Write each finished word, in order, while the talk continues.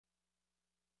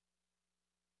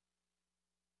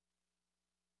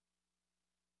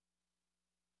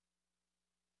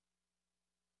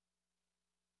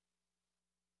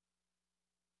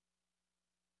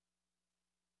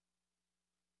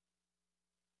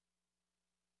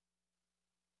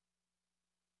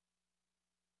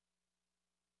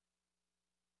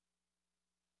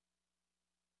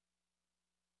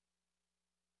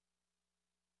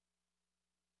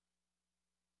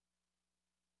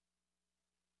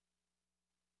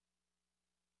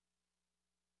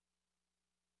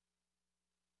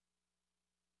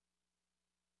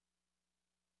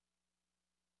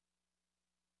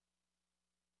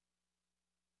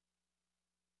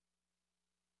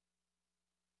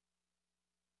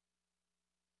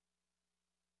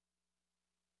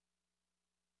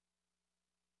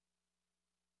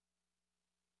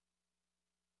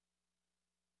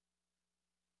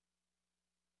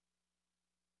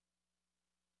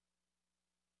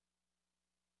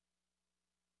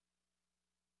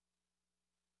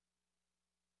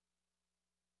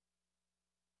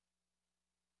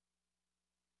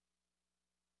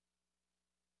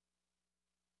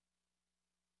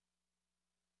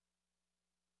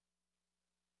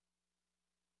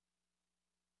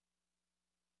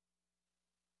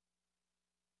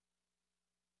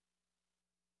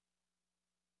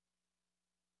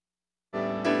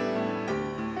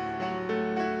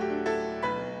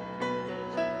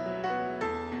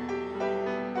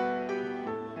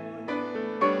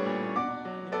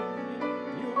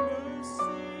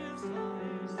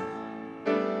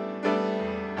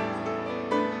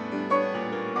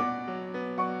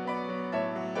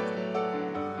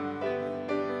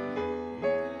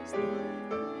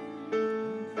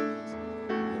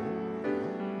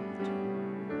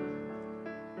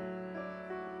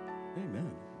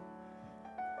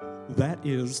that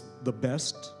is the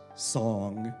best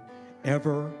song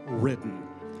ever written.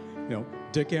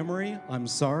 Dick Emery, I'm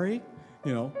sorry.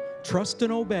 Trust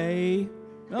and Obey.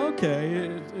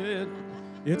 Okay,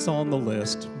 it's on the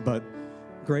list, but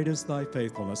great is thy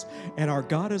faithfulness. And our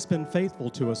God has been faithful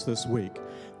to us this week.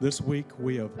 This week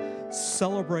we have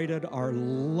celebrated our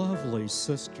lovely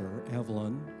sister,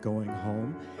 Evelyn, going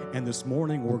home. And this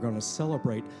morning we're going to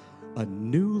celebrate a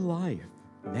new life,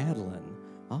 Madeline.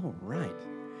 All right.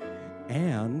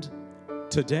 And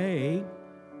today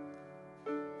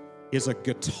is a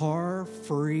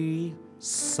guitar-free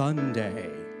Sunday.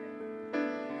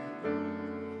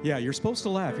 Yeah, you're supposed to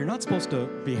laugh. You're not supposed to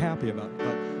be happy about it,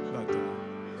 but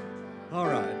all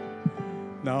right.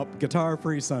 No,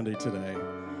 guitar-free Sunday today.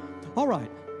 All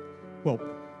right. Well,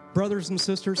 brothers and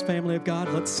sisters, family of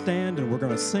God, let's stand and we're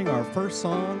going to sing our first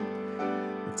song.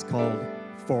 It's called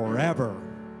Forever.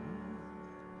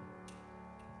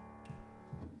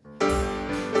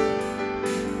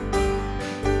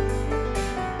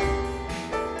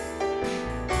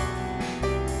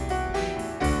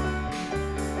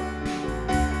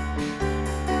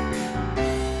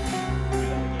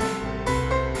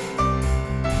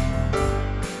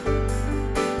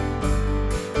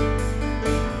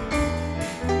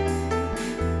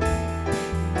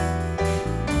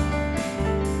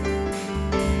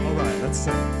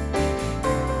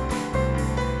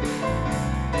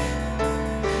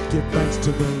 Give thanks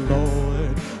to the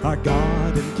Lord, our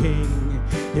God and King.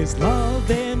 His love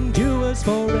endures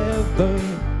forever.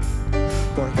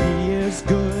 For he is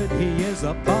good, he is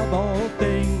above all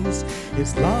things.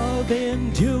 His love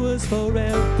endures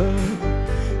forever.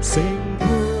 Sing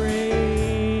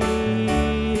praise,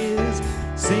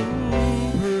 sing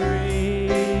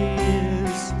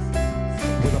praise.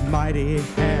 With a mighty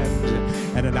hand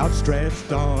and an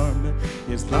outstretched arm,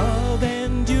 his love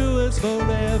endures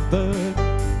forever.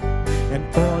 And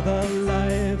for the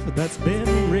life that's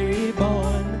been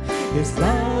reborn, his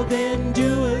love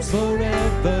endures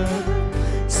forever.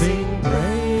 Sing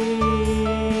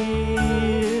praise,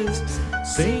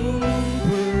 sing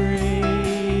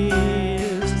praise,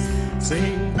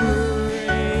 sing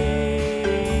praise,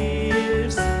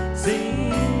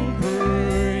 sing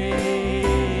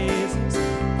praise.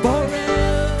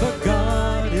 Forever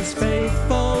God is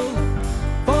faithful,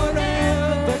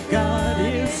 forever God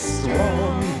is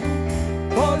strong.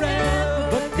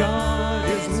 Forever God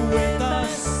is with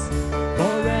us,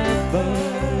 forever.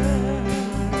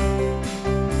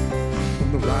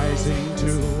 From the rising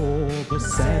to the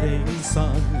setting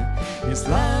sun, his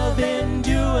love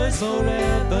endures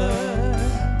forever.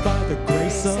 By the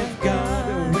grace of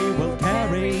God we will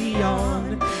carry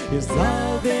on, his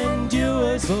love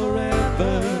endures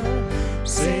forever.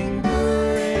 Sing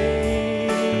praise,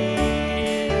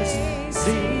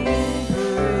 sing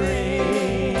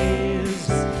praise,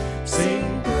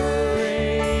 sing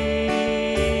praise,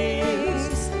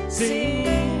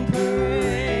 sing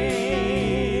praise.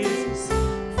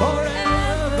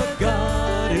 Forever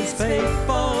God is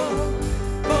faithful,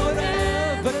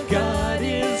 forever God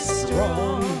is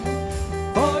strong,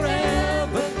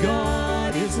 forever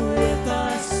God is with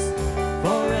us,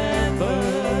 forever.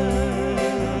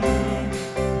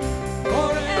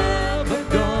 Forever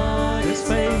God is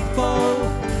faithful,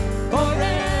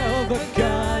 forever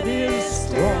God is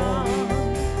strong,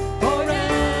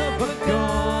 forever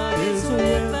God is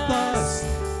with us,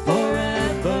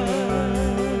 forever,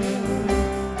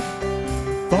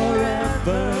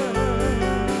 forever,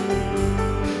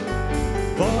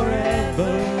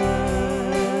 forever,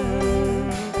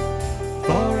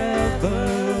 forever.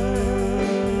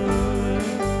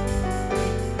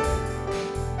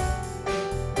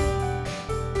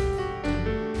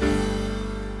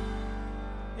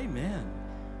 Amen.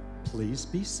 Please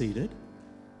be seated.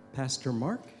 Pastor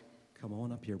Mark, come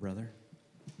on up here, brother.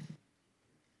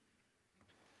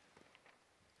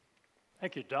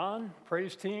 Thank you, Don.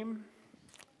 Praise team.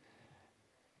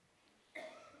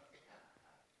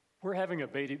 We're having a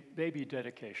baby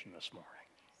dedication this morning.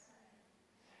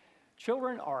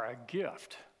 Children are a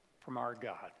gift from our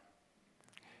God.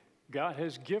 God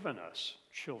has given us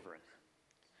children.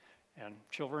 And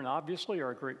children obviously are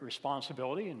a great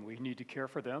responsibility, and we need to care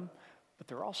for them, but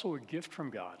they're also a gift from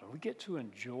God, and we get to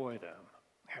enjoy them.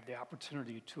 We have the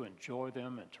opportunity to enjoy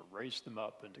them and to raise them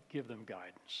up and to give them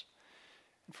guidance.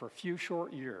 And for a few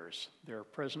short years, they're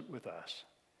present with us.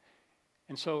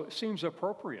 And so it seems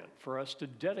appropriate for us to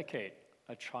dedicate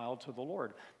a child to the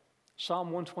Lord.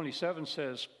 Psalm 127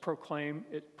 says,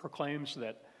 it proclaims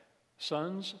that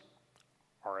sons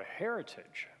are a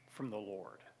heritage from the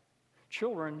Lord.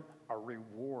 Children are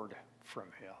reward from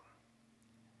him.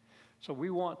 So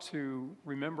we want to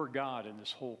remember God in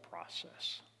this whole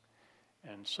process.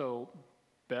 And so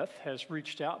Beth has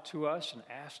reached out to us and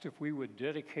asked if we would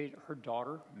dedicate her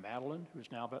daughter, Madeline,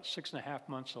 who's now about 6.5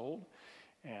 months old,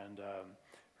 and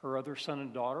her other son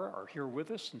and daughter are here with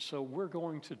us, and so we're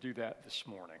going to do that this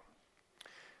morning.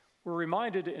 We're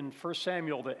reminded in 1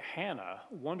 Samuel that Hannah,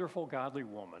 a wonderful godly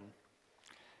woman,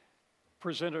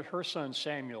 presented her son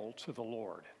Samuel to the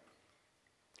Lord.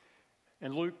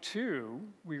 In Luke 2,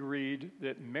 we read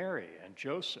that Mary and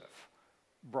Joseph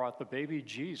brought the baby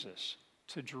Jesus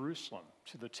to Jerusalem,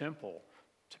 to the temple,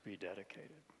 to be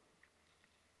dedicated.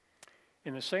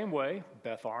 In the same way,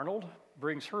 Beth Arnold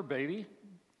brings her baby,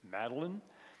 Madeline,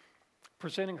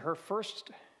 presenting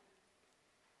first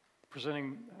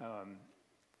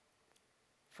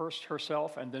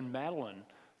herself and then Madeline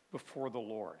before the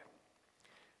Lord.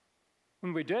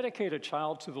 When we dedicate a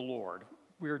child to the Lord,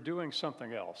 we are doing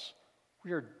something else.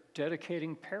 We are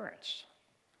dedicating parents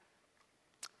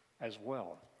as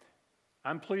well.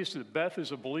 I'm pleased that Beth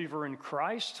is a believer in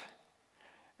Christ,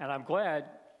 and I'm glad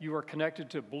you are connected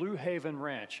to Blue Haven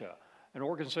Ranch, an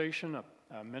organization,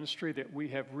 a ministry that we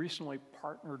have recently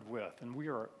partnered with, and we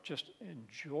are just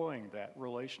enjoying that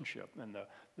relationship and the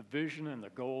vision and the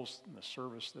goals and the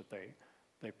service that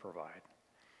they provide.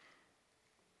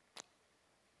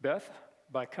 Beth,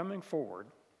 by coming forward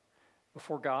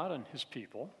before God and his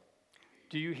people,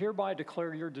 do you hereby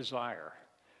declare your desire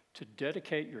to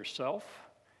dedicate yourself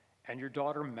and your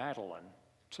daughter Madeline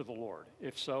to the Lord?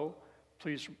 If so,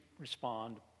 please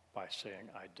respond by saying,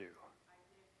 I do.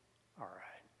 All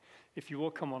right. If you will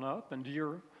come on up, and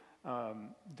do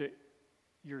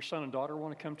your son and daughter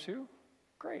want to come too?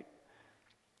 Great.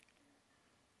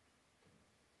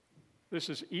 This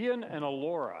is Ian and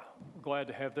Alora. We're glad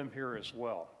to have them here as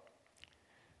well.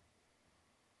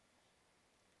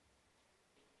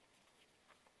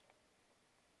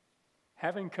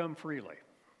 Having come freely,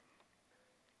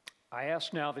 I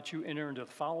ask now that you enter into the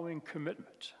following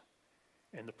commitment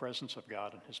in the presence of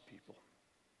God and his people,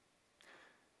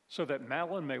 so that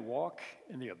Madeline may walk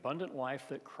in the abundant life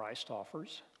that Christ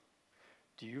offers.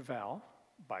 Do you vow,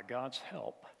 by God's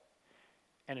help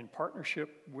and in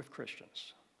partnership with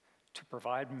Christians, to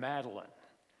provide Madeline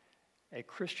a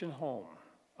Christian home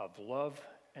of love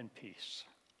and peace,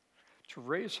 to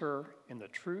raise her in the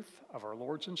truth of our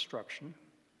Lord's instruction,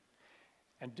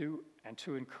 and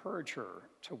to encourage her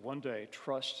to one day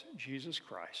trust Jesus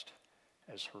Christ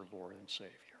as her Lord and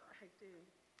Savior? I do.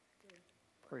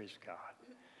 Praise God.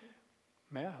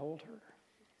 May I hold her?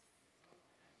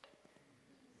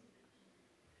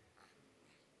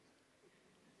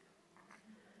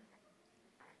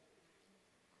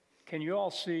 Can you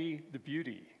all see the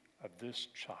beauty of this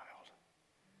child?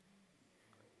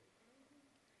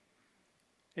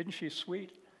 Isn't she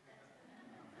sweet?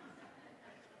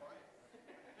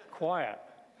 Quiet.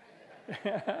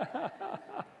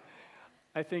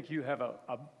 I think you have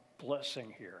a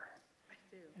blessing here. I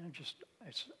do. And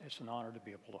it's an honor to be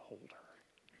able to hold her.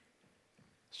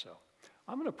 So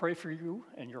I'm going to pray for you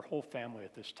and your whole family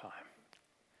at this time.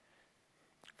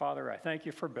 Father, I thank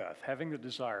you for Beth having the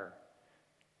desire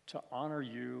to honor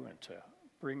you and to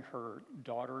bring her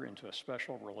daughter into a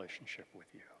special relationship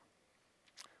with you.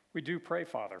 We do pray,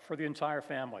 Father, for the entire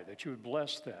family, that you would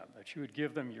bless them, that you would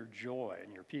give them your joy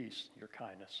and your peace, your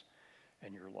kindness,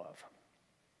 and your love.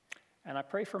 And I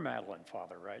pray for Madeline,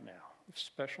 Father, right now, a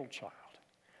special child.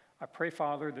 I pray,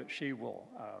 Father, that she will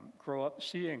grow up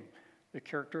seeing the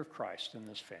character of Christ in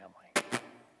this family.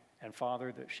 And,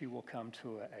 Father, that she will come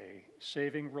to a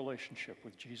saving relationship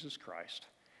with Jesus Christ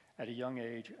at a young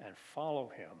age and follow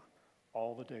him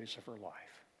all the days of her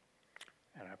life.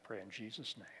 And I pray in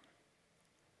Jesus' name.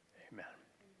 Amen.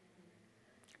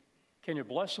 Can you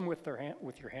bless them with your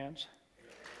hands?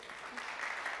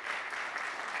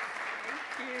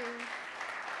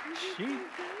 Thank you.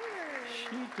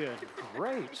 She did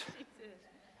great. She did.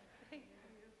 Thank you.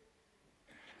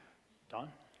 Don?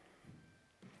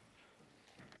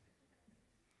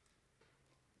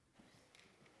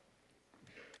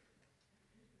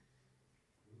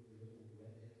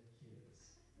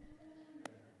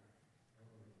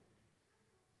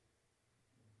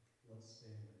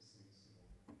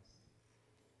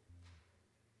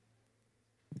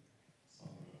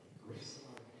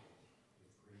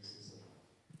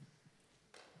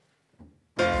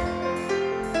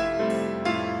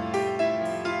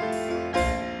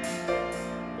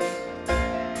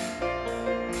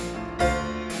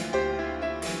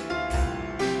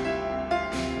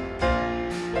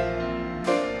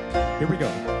 Here we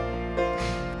go.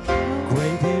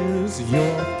 Great is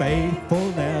your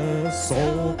faithfulness,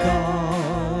 O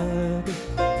God.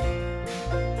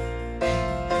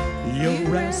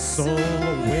 wrestle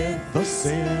with the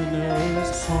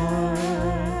sinner's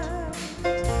heart.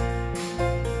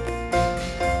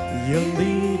 You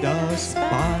lead us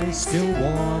by still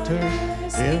water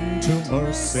into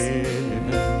mercy,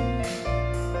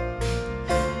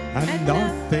 and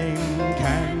nothing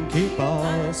can keep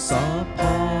us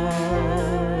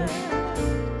apart.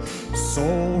 So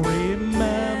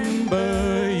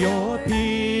remember your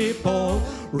people,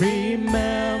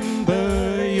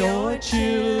 remember your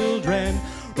children,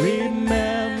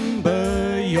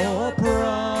 remember your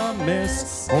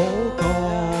promise, oh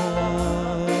God.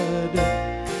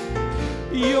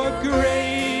 Your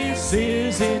grace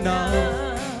is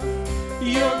enough,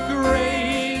 your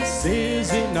grace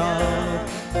is enough,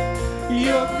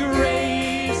 your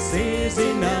grace is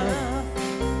enough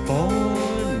for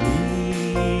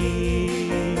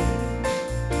me.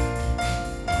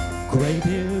 Great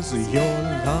is your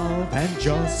love and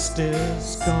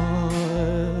justice,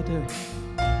 God.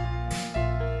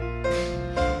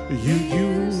 You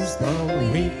use the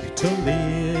weak to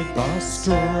lead the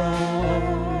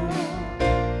strong.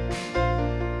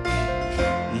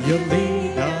 You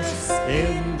lead us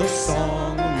in the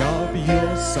song of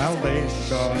your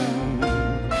salvation,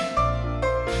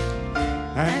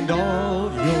 and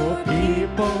all your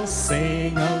people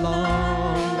sing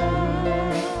along.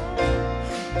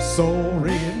 So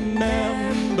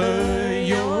remember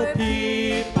your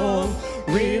people,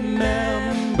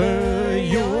 remember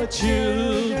your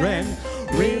children,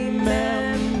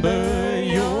 remember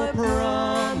your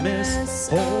promise,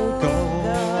 oh God.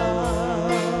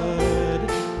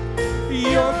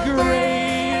 Your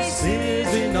grace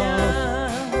is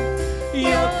enough,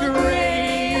 your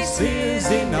grace is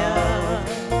enough,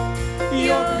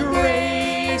 your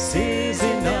grace is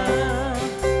enough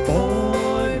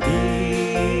for me.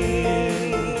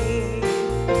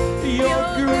 Your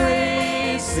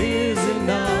grace is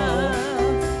enough,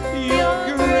 your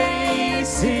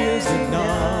grace is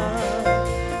enough,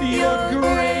 your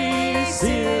grace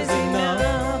is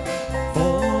enough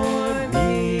for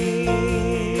me.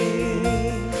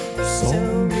 So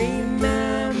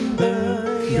remember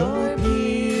your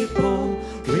people,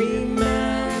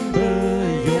 remember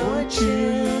your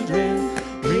children,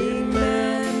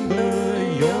 remember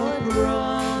your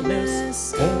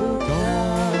promise, oh God.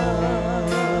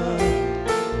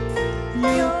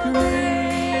 Your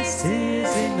grace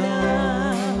is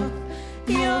enough,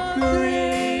 your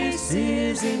grace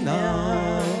is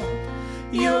enough,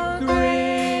 your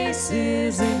grace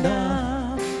is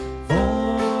enough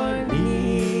for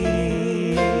me.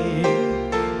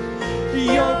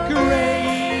 Your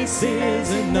grace is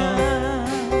enough,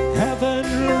 heaven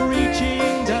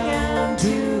reaching down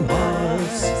to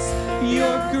us.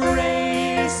 Your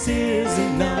grace is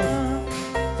enough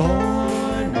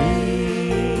for me.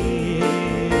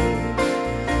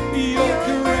 Your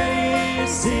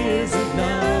grace is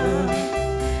enough,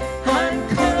 I'm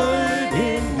covered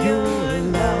in your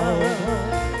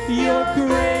love. Your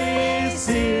grace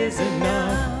is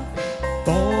enough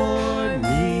for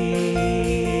me,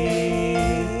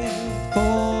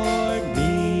 for me.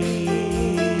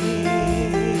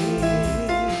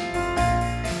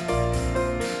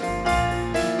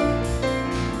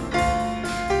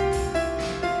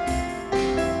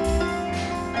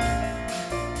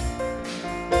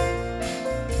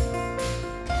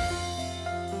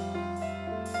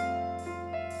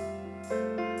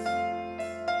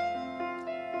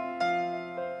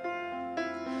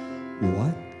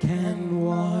 What can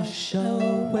wash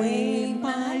away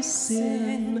my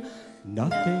sin?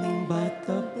 Nothing but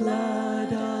the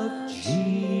blood of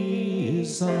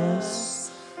Jesus.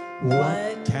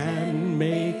 What can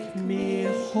make me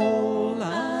whole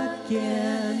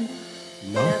again?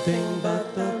 Nothing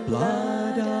but the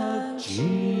blood of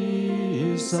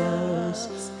Jesus.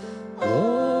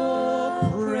 Oh,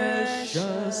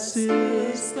 precious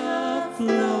is the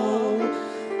flow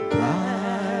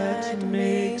that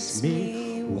makes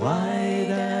me white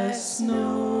as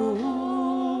snow.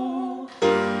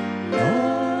 No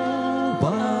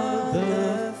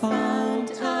other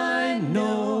fount I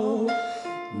know,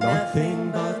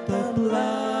 nothing but the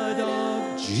blood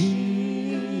of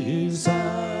Jesus.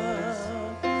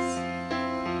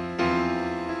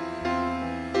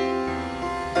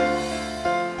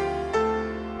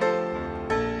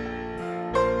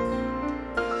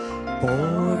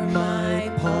 For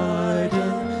my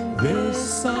pardon,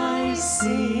 this I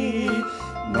see,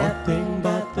 nothing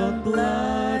but the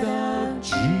blood of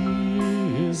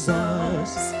Jesus.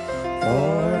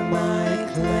 For my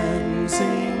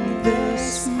cleansing,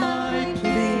 this my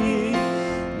plea,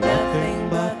 nothing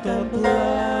but the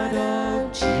blood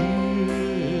of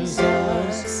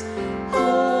Jesus.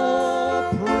 Oh,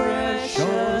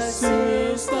 precious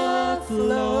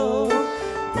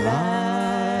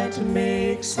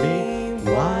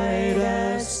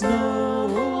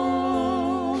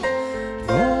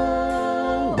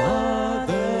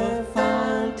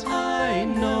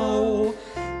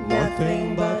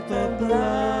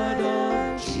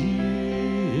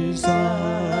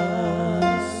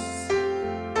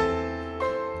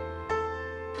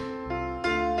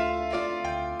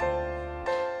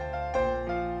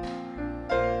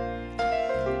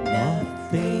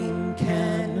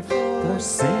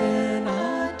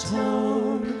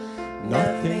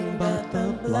nothing but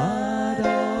the blood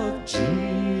of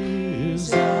Jesus,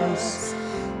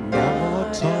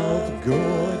 not of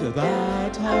good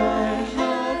that I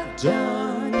have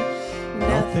done,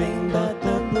 nothing but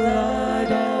the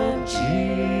blood of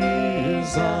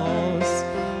Jesus.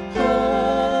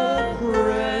 Oh,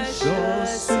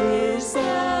 precious is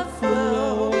the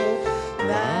flow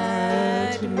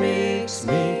that makes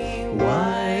me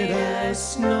white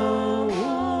as snow.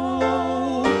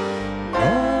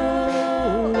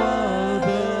 No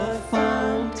other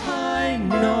fount I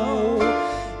know,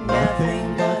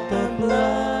 nothing but the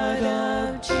blood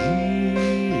of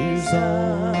Jesus.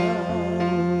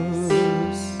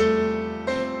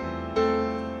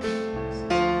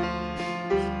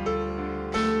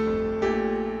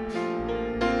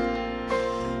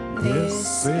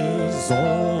 This is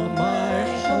all my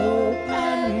hope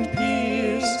and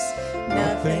peace,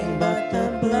 nothing but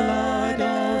the blood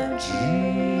of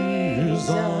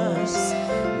Jesus.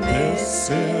 This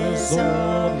is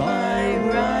all my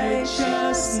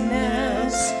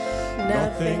righteousness,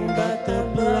 nothing but the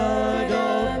blood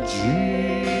of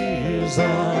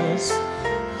Jesus.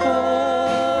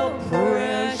 Oh,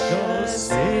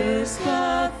 precious is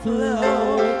the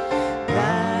flow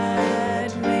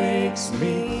that makes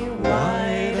me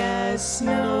white as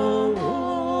snow.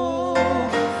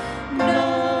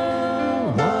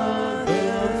 No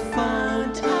other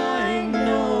fount I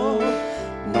know,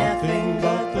 nothing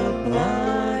but the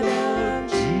blood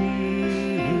of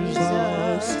Jesus,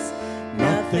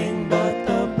 nothing but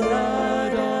the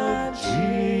blood of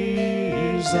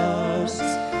Jesus,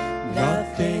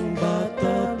 nothing but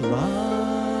the blood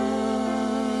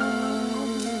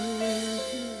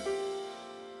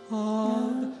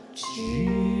of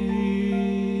Jesus.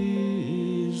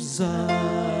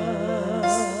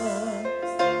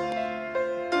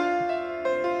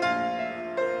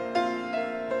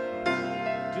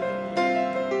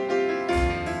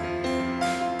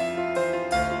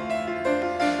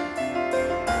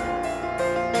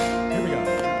 Here we go.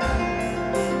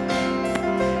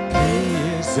 He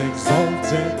is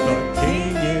exalted, the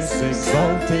King is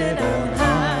exalted on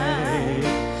high.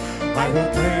 I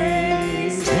will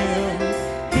praise him.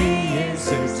 He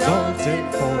is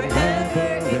exalted,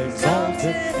 forever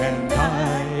exalted, and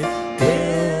I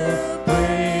will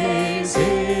praise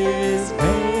his name.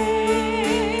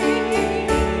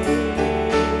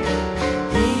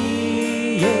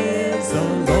 He is the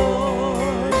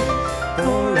Lord,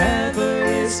 forever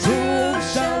his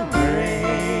truth shall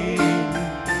reign.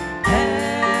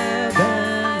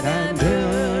 Heaven and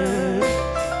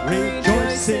earth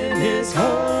rejoice in his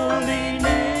holy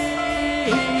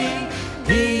name.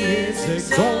 He is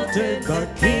exalted, the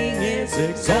King is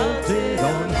exalted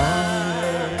on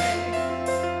high.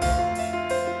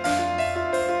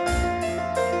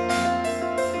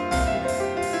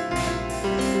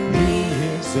 He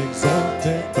is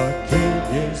exalted, the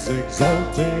King is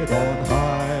exalted on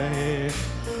high.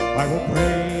 I will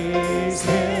praise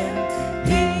him.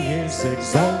 He is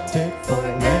exalted,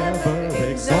 forever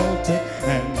exalted,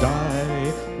 and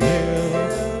I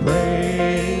will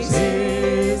praise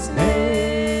his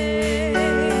name.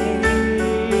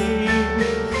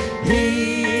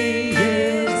 He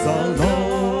is the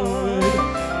Lord,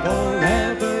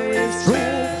 forever his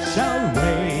truth shall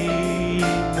reign.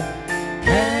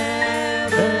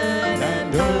 Heaven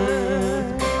and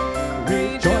earth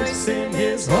rejoice in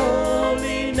his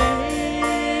holy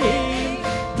name.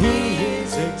 He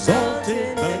is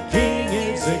exalted, the King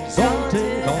is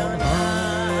exalted on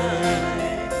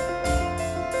high.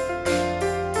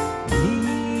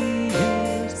 He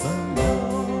is the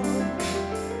Lord,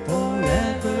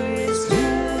 forever his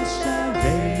truth shall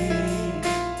reign.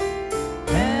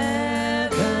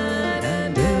 Heaven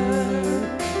and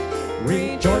earth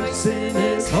rejoice in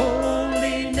his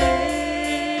holy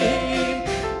name.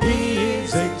 He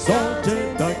is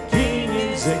exalted, the King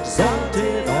is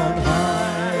exalted on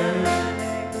high.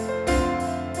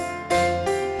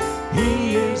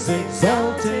 He is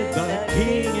exalted, the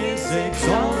King is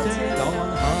exalted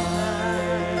on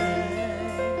high.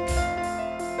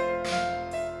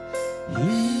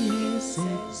 He is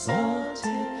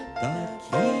exalted, the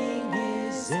King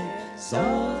is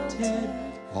exalted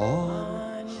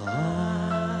on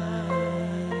high.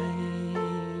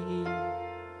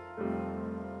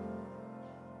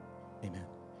 Amen.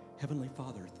 Heavenly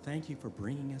Father, thank you for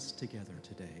bringing us together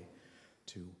today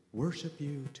to worship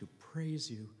you, to praise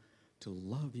you, to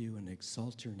love you, and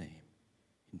exalt your name.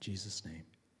 In Jesus' name,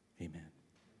 amen.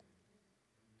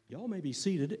 Y'all may be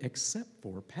seated except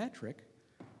for Patrick,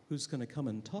 who's going to come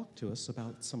and talk to us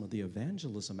about some of the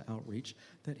evangelism outreach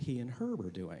that he and Herb are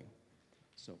doing.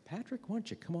 So, Patrick, why don't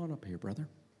you come on up here, brother?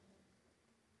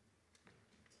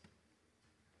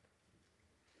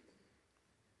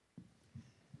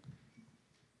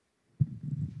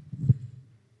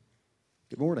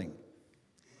 morning.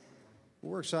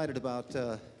 We're excited about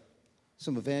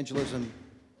some evangelism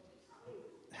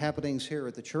happenings here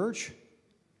at the church.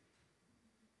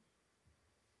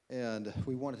 And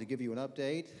we wanted to give you an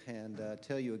update and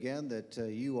tell you again that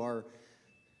you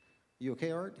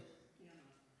okay, Art?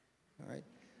 Yeah. All right.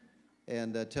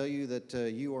 And tell you that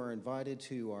you are invited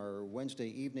to our Wednesday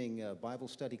evening Bible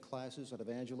study classes on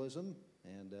evangelism.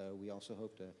 And we also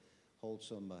hope to hold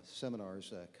some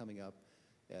seminars coming up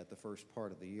at the first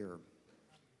part of the year.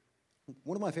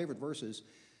 One of my favorite verses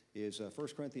is 1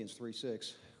 Corinthians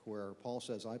 3:6, where Paul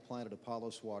says, I planted,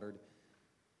 Apollos watered,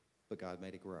 but God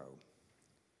made it grow.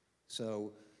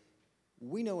 So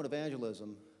we know in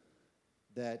evangelism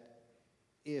that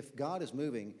if God is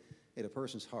moving in a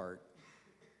person's heart,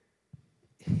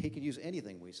 he can use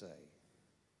anything we say.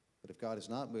 But if God is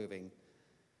not moving,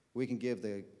 we can give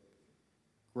the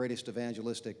greatest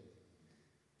evangelistic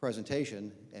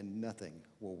presentation and nothing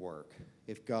will work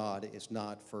if God is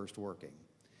not first working.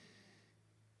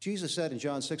 Jesus said in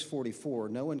John 6:44,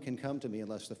 no one can come to me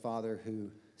unless the Father who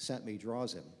sent me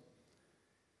draws him.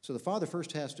 So the Father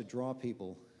first has to draw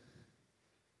people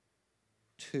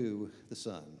to the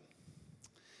Son.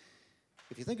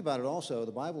 If you think about it also,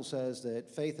 the Bible says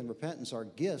that faith and repentance are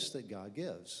gifts that God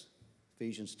gives.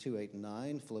 Ephesians 2:8 and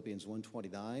 9, Philippians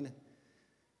 1:29.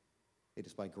 It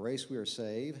is by grace we are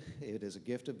saved. It is a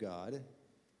gift of God.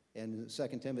 And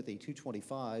 2 Timothy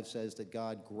 2:25 says that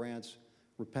God grants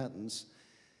repentance.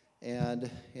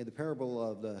 And in the parable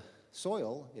of the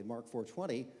soil in Mark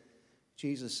 4:20,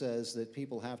 Jesus says that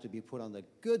people have to be put on the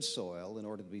good soil in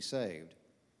order to be saved.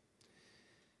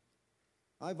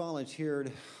 I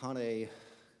volunteered on a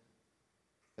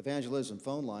evangelism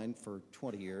phone line for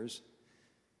 20 years.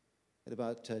 And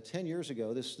about 10 years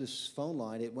ago, this phone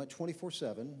line, it went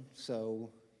 24/7,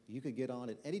 so you could get on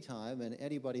at any time, and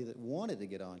anybody that wanted to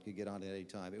get on could get on at any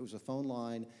time. It was a phone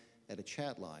line and a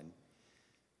chat line.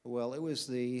 Well, it was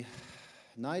the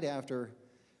night after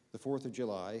the 4th of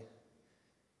July,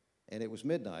 and it was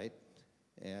midnight,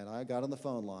 and I got on the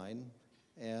phone line,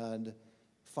 and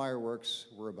fireworks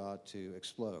were about to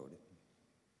explode.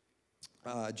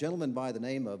 A gentleman by the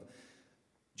name of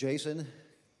Jason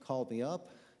called me up,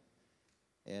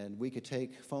 and we could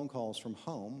take phone calls from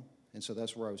home, and so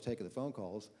that's where I was taking the phone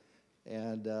calls.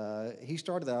 And he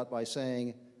started out by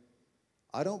saying,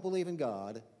 I don't believe in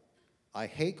God, I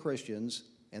hate Christians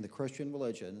and the Christian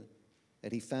religion,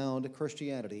 and he found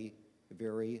Christianity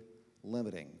very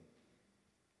limiting.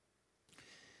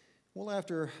 Well,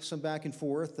 after some back and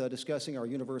forth discussing our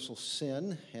universal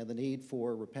sin and the need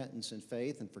for repentance and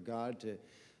faith and for God to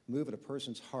move in a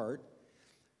person's heart,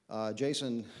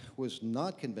 Jason was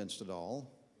not convinced at all,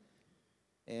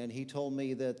 and he told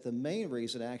me that the main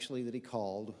reason actually that he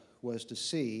called was to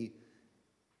see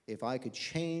if I could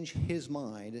change his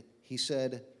mind. He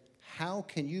said, how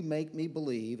can you make me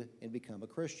believe and become a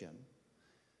Christian?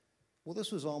 Well,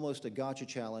 this was almost a gotcha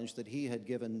challenge that he had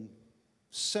given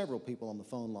several people on the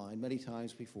phone line many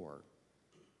times before.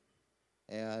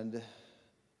 And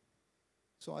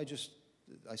so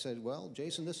I said, well,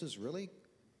 Jason, this is really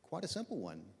quite a simple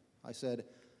one. I said,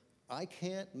 I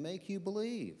can't make you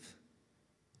believe.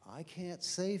 I can't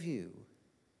save you,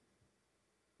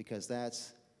 because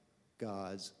that's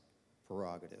God's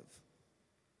prerogative.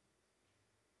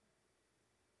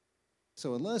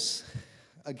 So unless,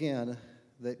 again,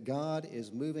 that God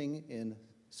is moving in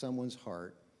someone's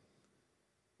heart,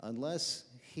 unless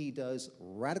he does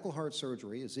radical heart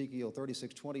surgery, Ezekiel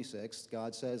 36:26,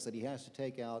 God says that he has to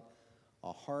take out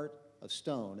a heart of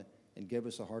stone and give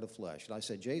us a heart of flesh. And I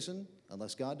said, Jason,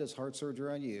 unless God does heart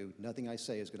surgery on you, nothing I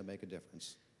say is going to make a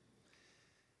difference.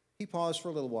 He paused for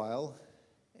a little while,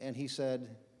 and he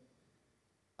said,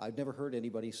 I've never heard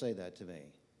anybody say that to me.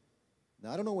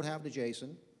 Now, I don't know what happened to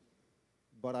Jason,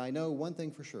 but I know one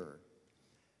thing for sure,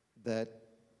 that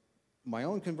my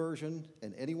own conversion,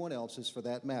 and anyone else's for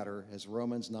that matter, as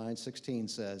Romans 9:16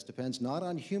 says, depends not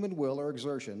on human will or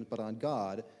exertion, but on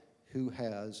God who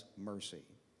has mercy.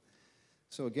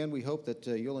 So again, we hope that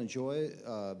you'll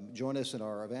join us in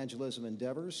our evangelism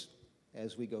endeavors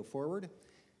as we go forward.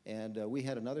 And we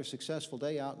had another successful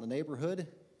day out in the neighborhood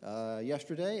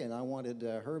yesterday, and I wanted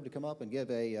Herb to come up and give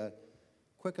a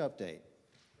quick update.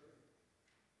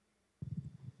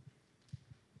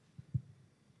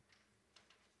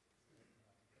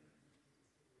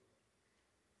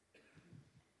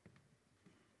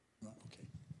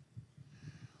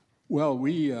 Well,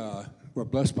 we were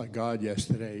blessed by God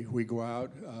yesterday. We go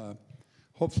out,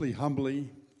 hopefully humbly,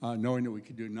 knowing that we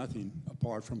could do nothing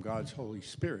apart from God's Holy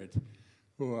Spirit,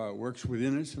 who works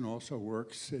within us and also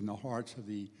works in the hearts of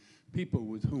the people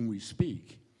with whom we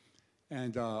speak.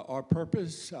 And our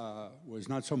purpose was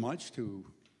not so much to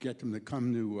get them to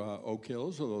come to Oak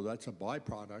Hills, although that's a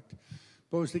byproduct,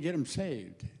 but was to get them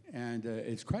saved. And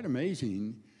it's quite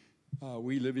amazing,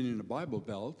 we living in a Bible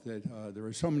Belt, that there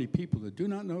are so many people that do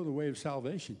not know the way of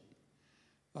salvation.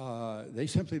 They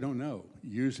simply don't know.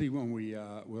 Usually when we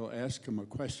will ask them a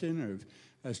question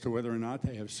as to whether or not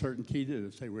they have certainty that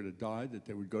if they were to die, that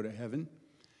they would go to heaven.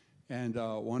 And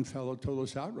one fellow told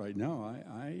us outright, no,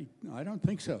 I don't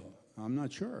think so. I'm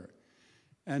not sure.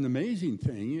 And the amazing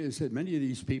thing is that many of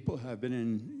these people have been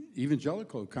in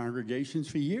evangelical congregations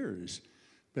for years.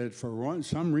 But for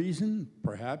some reason,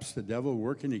 perhaps the devil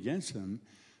working against them,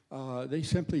 they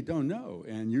simply don't know.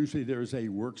 And usually there's a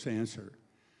works answer.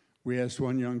 We asked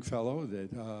one young fellow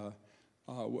that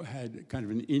had kind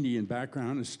of an Indian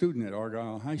background, a student at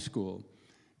Argyle High School.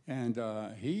 And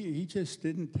he just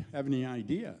didn't have any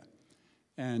idea.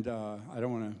 And I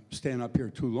don't want to stand up here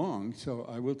too long, so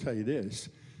I will tell you this.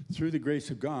 Through the grace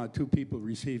of God, 2 people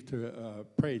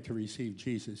prayed to receive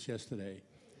Jesus yesterday.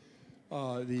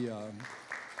 The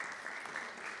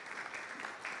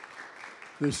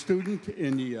student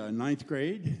in the 9th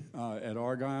grade at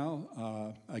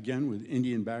Argyle, again with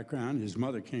Indian background, his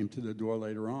mother came to the door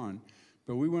later on.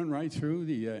 But we went right through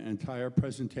the entire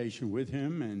presentation with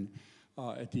him, and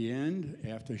at the end,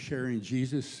 after sharing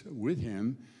Jesus with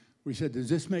him, we said, does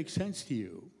this make sense to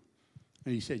you?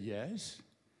 And he said, yes.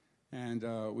 And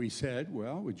we said,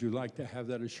 well, would you like to have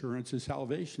that assurance of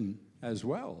salvation as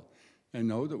well and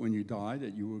know that when you die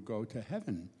that you will go to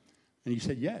heaven? And he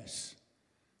said, yes.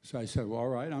 So I said, well, all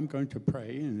right, I'm going to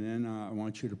pray, and then I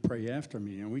want you to pray after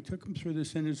me. And we took him through the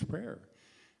sinner's prayer.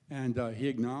 And he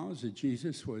acknowledged that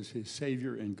Jesus was his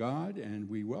Savior and God, and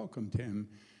we welcomed him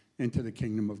into the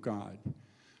kingdom of God.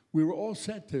 We were all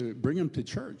set to bring him to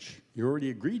church. He already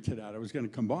agreed to that. I was going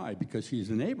to come by because he's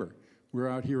a neighbor. We're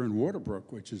out here in Waterbrook,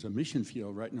 which is a mission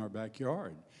field right in our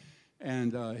backyard.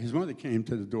 And his mother came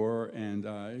to the door,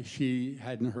 and she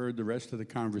hadn't heard the rest of the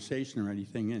conversation or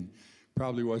anything, and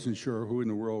probably wasn't sure who in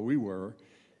the world we were.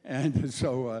 And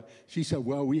so she said,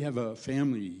 well, we have a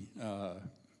family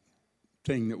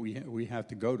thing that we have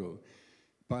to go to.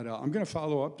 But I'm going to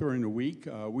follow up during the week.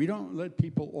 We don't let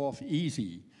people off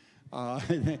easy.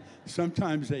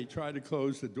 Sometimes they try to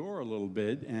close the door a little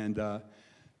bit, and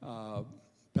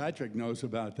Patrick knows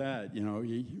about that. You know,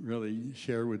 he really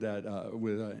shared with that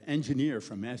with an engineer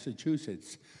from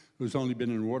Massachusetts who's only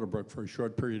been in Waterbrook for a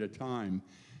short period of time,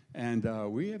 and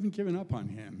we haven't given up on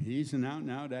him. He's an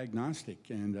out-and-out agnostic,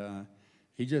 and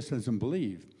he just doesn't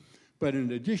believe. But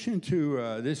in addition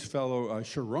to this fellow,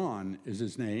 Sharon is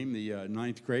his name, the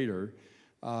 9th grader,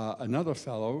 another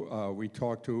fellow we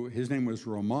talked to, his name was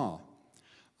Roma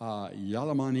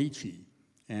Yalamanichi,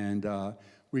 and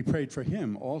we prayed for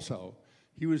him also.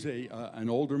 He was an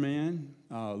older man,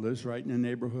 lives right in the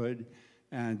neighborhood,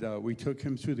 and we took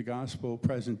him through the gospel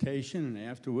presentation, and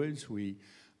afterwards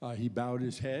he bowed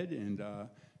his head, and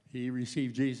he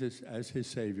received Jesus as his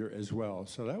Savior as well.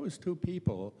 So that was 2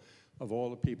 people of all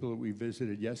the people that we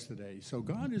visited yesterday. So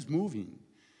God is moving.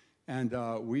 And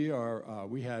we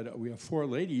have 4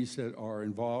 ladies that are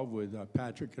involved with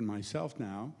Patrick and myself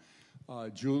now.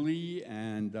 Julie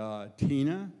and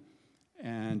Tina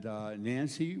and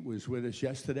Nancy was with us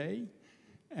yesterday.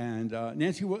 And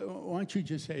Nancy, why don't you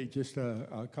just say just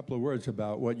a couple of words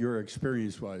about what your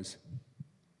experience was?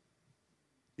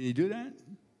 Can you do that?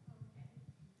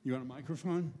 You want a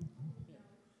microphone?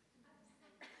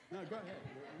 No, go ahead.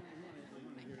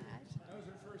 That was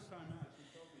her first time out. She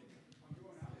told me, I'm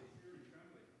going out with fear and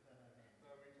trembling. We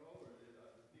told her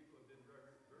that the people have been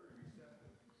very, very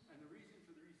receptive. And the reason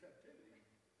for the receptivity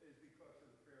is because of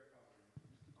the prayer covering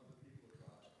of the people of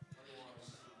God.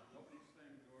 Otherwise, nobody's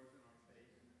slamming doors in our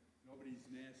face. Nobody's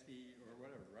nasty or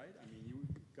whatever, right? I mean, you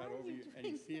got over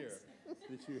any fear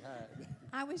that you had.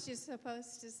 I was just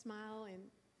supposed to smile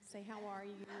and say, how are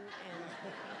you? And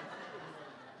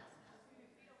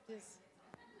just,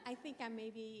 I think I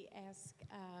maybe ask,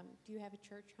 do you have a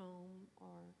church home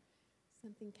or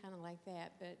something kind of like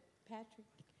that? But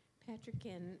Patrick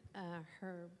and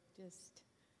Herb just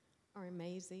are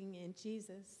amazing, and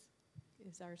Jesus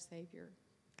is our Savior,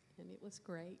 and it was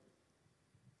great.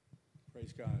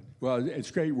 Praise God. Well,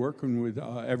 it's great working with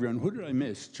everyone. Who did I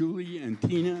miss? Julie and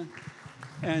Tina,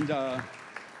 and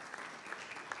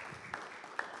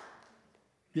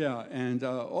yeah, and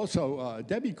also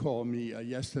Debbie called me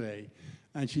yesterday,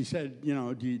 and she said, you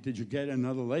know, did you get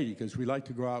another lady? Because we like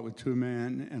to go out with 2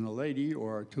 men and a lady,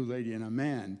 or 2 lady and a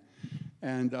man.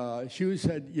 And she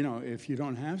said, you know, if you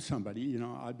don't have somebody, you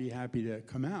know, I'd be happy to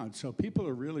come out. So people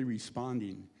are really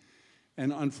responding.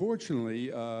 And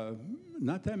unfortunately,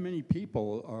 not that many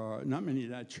people, not many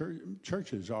of that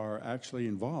churches are actually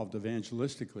involved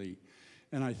evangelistically.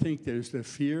 And I think there's the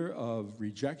fear of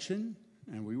rejection,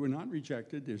 and we were not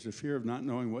rejected. There's a fear of not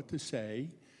knowing what to say,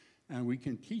 and we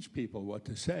can teach people what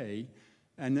to say.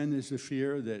 And then there's the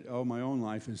fear that, oh, my own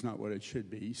life is not what it should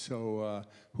be, so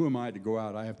who am I to go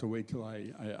out? I have to wait till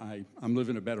I'm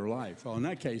living a better life. Well, in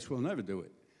that case, we'll never do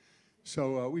it.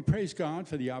 So we praise God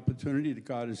for the opportunity that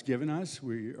God has given us.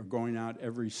 We are going out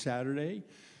every Saturday.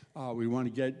 We want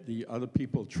to get the other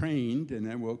people trained, and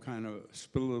then we'll kind of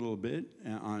split a little bit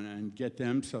and get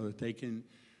them so that they can,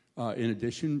 in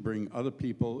addition, bring other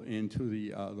people into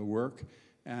the work.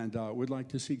 And we'd like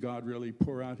to see God really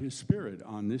pour out his Spirit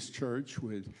on this church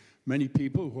with many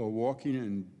people who are walking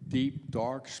in deep,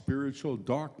 dark, spiritual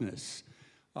darkness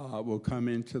will come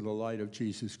into the light of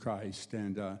Jesus Christ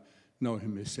and know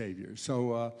him as Savior.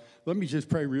 So let me just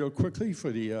pray real quickly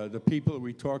for the people that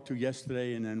we talked to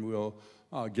yesterday, and then we'll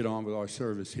get on with our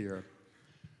service here.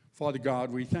 Father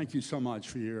God, we thank you so much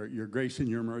for your grace and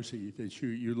your mercy, that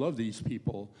you love these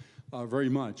people very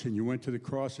much, and you went to the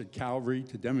cross at Calvary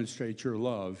to demonstrate your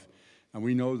love. And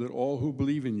we know that all who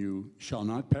believe in you shall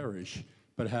not perish,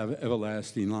 but have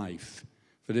everlasting life.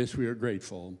 For this we are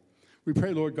grateful. We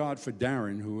pray, Lord God, for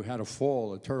Darren, who had a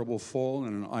terrible fall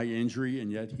and an eye injury, and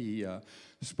yet he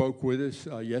spoke with us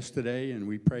yesterday, and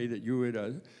we pray that you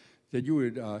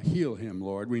would heal him,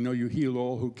 Lord. We know you heal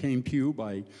all who came to you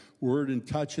by word and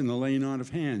touch and the laying on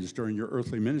of hands during your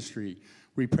earthly ministry.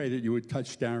 We pray that you would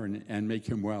touch Darren and make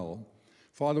him well.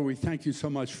 Father, we thank you so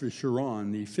much for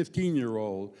Sharon, the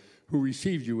 15-year-old who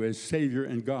received you as Savior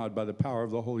and God by the power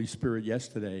of the Holy Spirit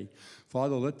yesterday.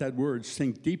 Father, let that word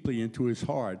sink deeply into his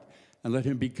heart and let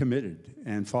him be committed.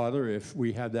 And Father, if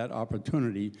we have that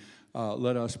opportunity,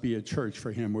 let us be a church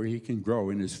for him where he can grow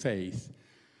in his faith.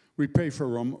 We pray for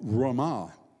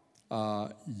Rama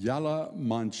Yala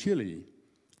Manchili,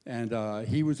 and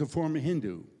he was a former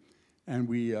Hindu. And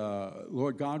we,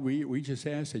 Lord God, we just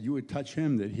ask that you would touch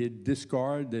him, that he'd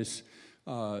discard this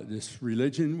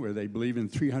religion where they believe in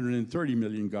 330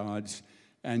 million gods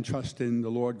and trust in the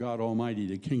Lord God Almighty,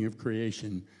 the King of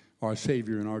creation, our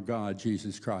Savior and our God,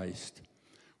 Jesus Christ.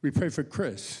 We pray for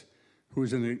Chris, who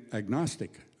is an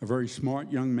agnostic, a very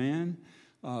smart young man.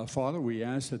 Father, we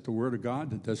ask that the word of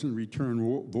God that doesn't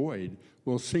return void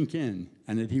will sink in,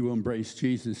 and that he will embrace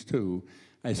Jesus too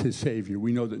as his Savior.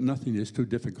 We know that nothing is too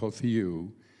difficult for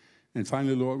you. And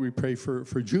finally, Lord, we pray for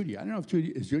Judy. I don't know if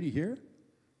is Judy here?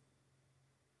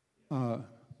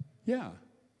 Yeah,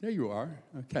 there you are.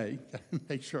 Okay,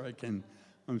 make sure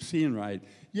I'm seeing right.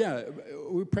 Yeah,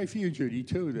 we pray for you, Judy,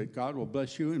 too, that God will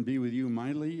bless you and be with you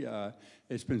mightily.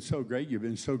 It's been so great. You've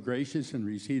been so gracious and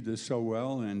received us so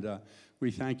well, and we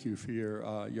thank you for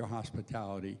your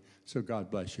hospitality. So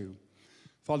God bless you.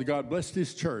 Father God, bless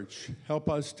this church. Help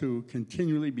us to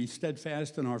continually be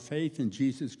steadfast in our faith in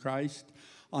Jesus Christ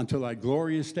until that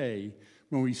glorious day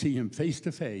when we see him face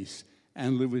to face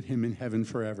and live with him in heaven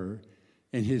forever.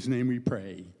 In his name we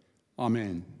pray.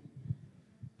 Amen.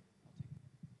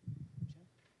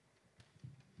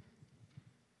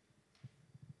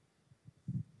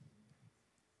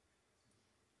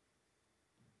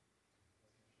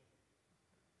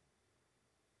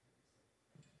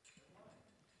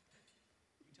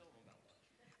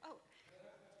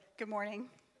 Good morning.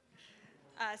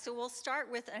 So we'll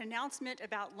start with an announcement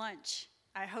about lunch.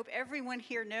 I hope everyone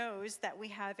here knows that we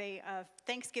have a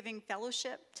Thanksgiving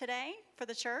fellowship today for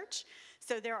the church.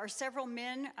 So there are several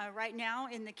men right now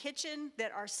in the kitchen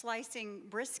that are slicing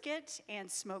brisket and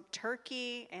smoked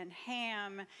turkey and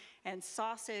ham and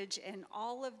sausage and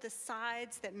all of the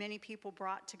sides that many people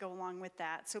brought to go along with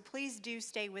that. So please do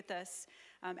stay with us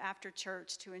after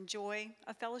church to enjoy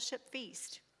a fellowship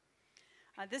feast.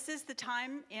 This is the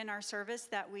time in our service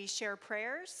that we share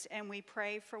prayers and we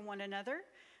pray for one another.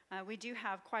 We do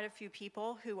have quite a few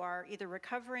people who are either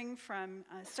recovering from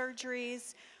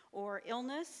surgeries or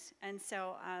illness, and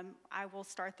so I will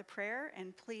start the prayer,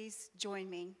 and please join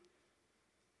me.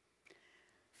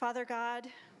 Father God,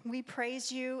 we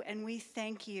praise you and we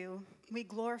thank you. We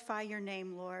glorify your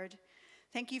name, Lord.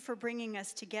 Thank you for bringing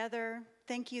us together.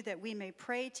 Thank you that we may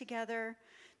pray together,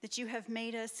 that you have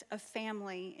made us a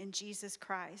family in Jesus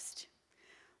Christ.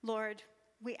 Lord,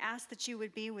 we ask that you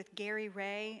would be with Gary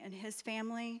Ray and his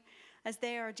family as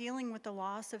they are dealing with the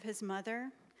loss of his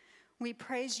mother. We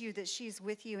praise you that she's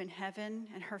with you in heaven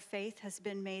and her faith has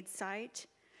been made sight.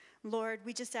 Lord,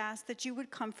 we just ask that you would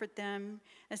comfort them,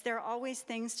 as there are always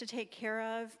things to take care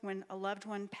of when a loved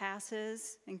one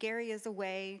passes, and Gary is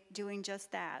away doing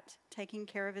just that, taking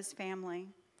care of his family.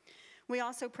 We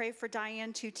also pray for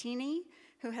Diane Tutini,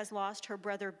 who has lost her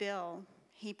brother Bill.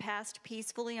 He passed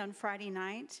peacefully on Friday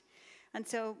night. And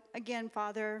so, again,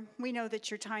 Father, we know that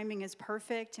your timing is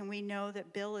perfect, and we know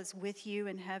that Bill is with you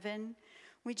in heaven.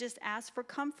 We just ask for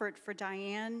comfort for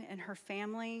Diane and her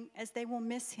family as they will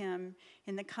miss him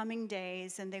in the coming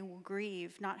days, and they will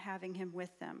grieve not having him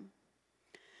with them.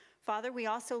 Father, we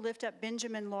also lift up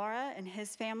Benjamin Laura and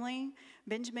his family.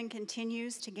 Benjamin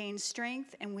continues to gain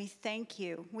strength, and we thank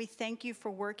you. We thank you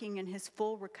for working in his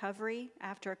full recovery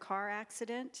after a car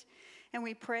accident. And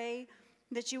we pray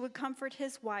that you would comfort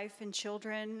his wife and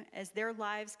children as their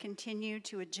lives continue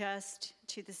to adjust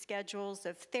to the schedules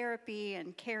of therapy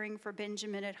and caring for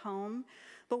Benjamin at home.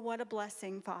 But what a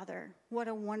blessing, Father. What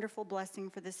a wonderful blessing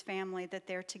for this family that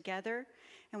they're together,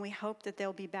 and we hope that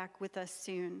they'll be back with us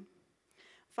soon.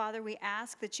 Father, we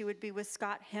ask that you would be with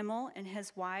Scott Himmel and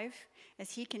his wife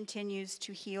as he continues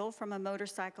to heal from a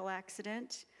motorcycle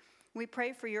accident. We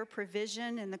pray for your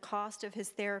provision and the cost of his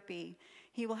therapy.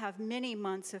 He will have many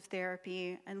months of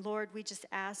therapy, and Lord, we just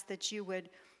ask that you would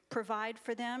provide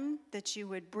for them, that you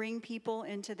would bring people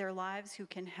into their lives who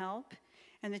can help,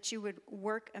 and that you would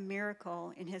work a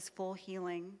miracle in his full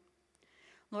healing.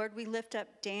 Lord, we lift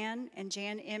up Doug and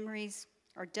Jim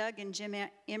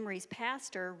Emery's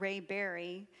pastor, Ray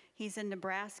Berry. He's in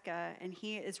Nebraska, and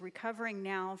he is recovering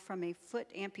now from a foot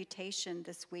amputation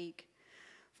this week.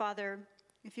 Father,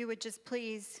 if you would just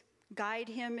please guide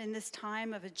him in this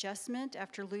time of adjustment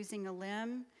after losing a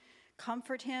limb,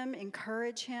 comfort him,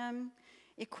 encourage him,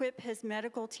 equip his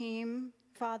medical team,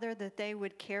 Father, that they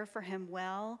would care for him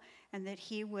well and that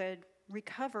he would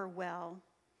recover well.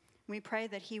 We pray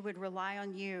that he would rely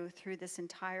on you through this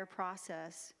entire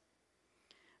process.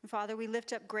 Father, we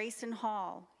lift up Grayson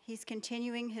Hall. He's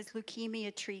continuing his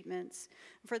leukemia treatments.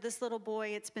 For this little boy,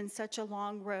 it's been such a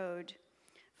long road.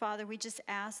 Father, we just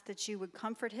ask that you would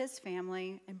comfort his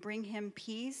family and bring him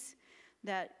peace,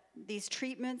 that these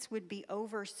treatments would be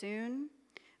over soon.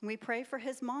 And we pray for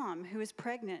his mom, who is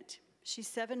pregnant. She's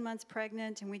 7 months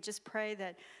pregnant, and we just pray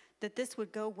that this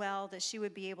would go well, that she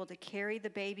would be able to carry the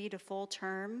baby to full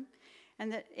term,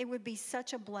 and that it would be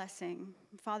such a blessing.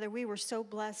 Father, we were so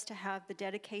blessed to have the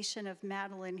dedication of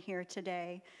Madeline here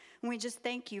today, and we just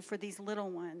thank you for these little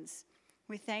ones.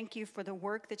 We thank you for the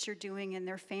work that you're doing in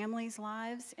their families'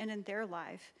 lives and in their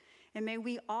life. And may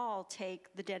we all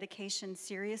take the dedication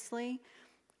seriously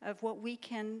of what we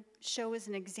can show as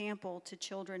an example to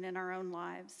children in our own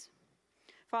lives.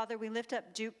 Father, we lift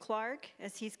up Duke Clark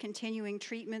as he's continuing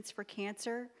treatments for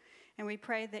cancer, and we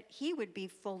pray that he would be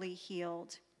fully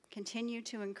healed. Continue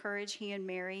to encourage he and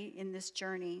Mary in this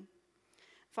journey.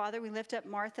 Father, we lift up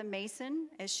Martha Mason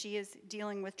as she is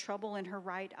dealing with trouble in her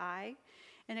right eye.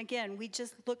 And again, we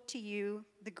just look to you,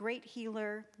 the great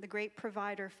healer, the great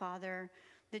provider, Father,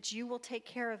 that you will take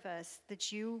care of us,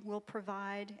 that you will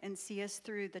provide and see us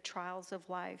through the trials of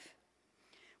life.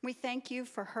 We thank you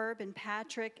for Herb and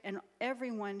Patrick and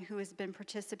everyone who has been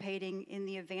participating in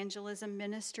the evangelism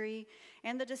ministry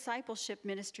and the discipleship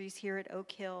ministries here at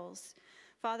Oak Hills.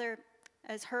 Father,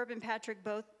 as Herb and Patrick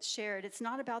both shared, it's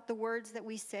not about the words that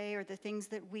we say or the things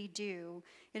that we do.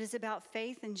 It is about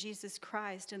faith in Jesus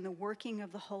Christ and the working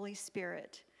of the Holy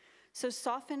Spirit. So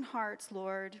soften hearts,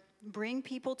 Lord. Bring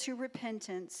people to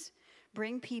repentance.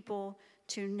 Bring people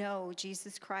to know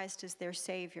Jesus Christ as their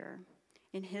Savior.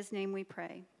 In his name we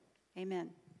pray. Amen.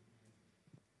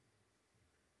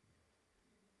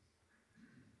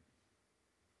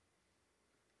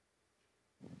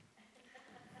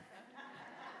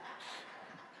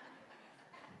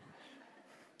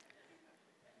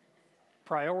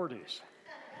 Priorities.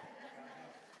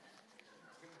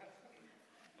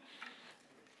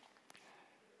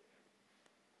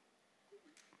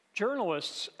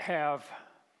 Journalists have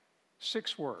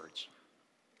 6 words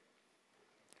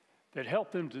that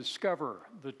help them discover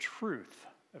the truth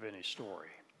of any story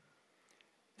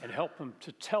and help them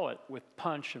to tell it with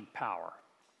punch and power.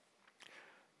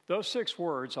 Those 6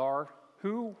 words are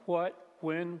who, what,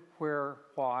 when, where,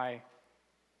 why,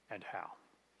 and how.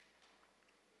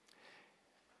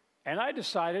 And I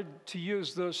decided to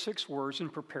use those 6 words in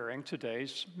preparing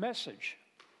today's message.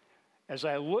 As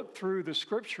I looked through the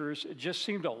scriptures, it just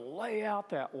seemed to lay out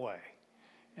that way.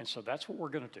 And so that's what we're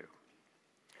going to do.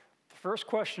 The first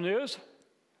question is,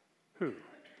 who?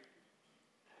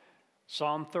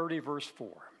 Psalm 30, verse 4.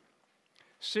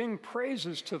 Sing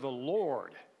praises to the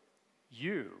Lord,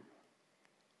 you,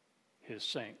 his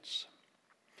saints,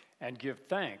 and give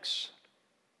thanks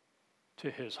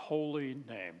to his holy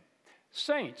name.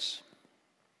 Saints.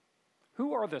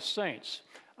 Who are the saints?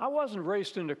 I wasn't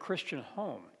raised in a Christian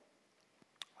home.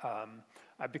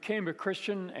 I became a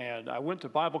Christian and I went to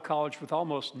Bible college with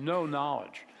almost no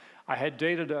knowledge. I had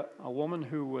dated a woman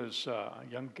who was a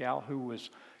young gal who was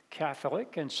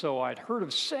Catholic, and so I'd heard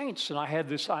of saints, and I had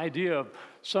this idea of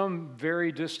some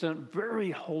very distant,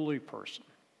 very holy person.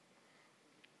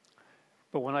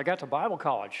 But when I got to Bible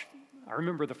college, I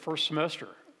remember the first semester,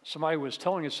 somebody was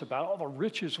telling us about all the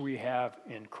riches we have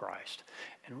in Christ.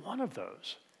 And one of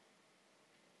those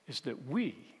is that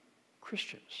we,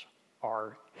 Christians,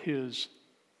 are his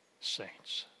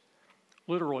saints.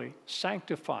 Literally,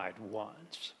 sanctified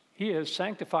ones. He has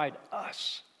sanctified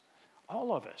us,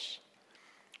 all of us.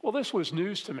 Well, this was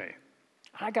news to me.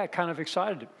 I got kind of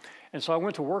excited. And so I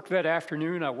went to work that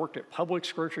afternoon. I worked at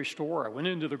Publix grocery store. I went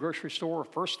into the grocery store.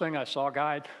 First thing I saw a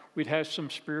guy, we'd had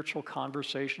some spiritual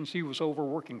conversations. He was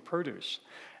overworking produce.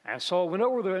 And so I went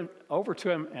over to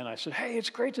him and I said, "Hey,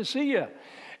 it's great to see you.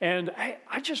 And hey,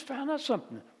 I just found out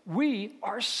something. We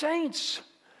are saints."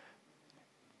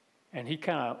 And he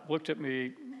kind of looked at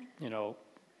me,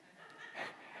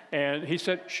 and he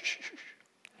said, "Shh, shh, shh.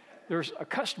 There's a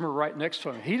customer right next to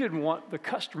him." He didn't want the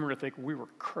customer to think we were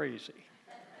crazy.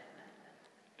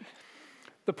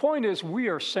 The point is, we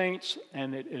are saints,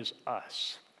 and it is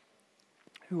us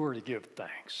who are to give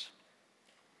thanks.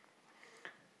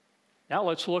 Now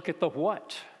let's look at the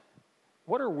what.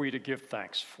 What are we to give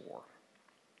thanks for?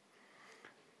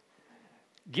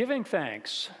 Giving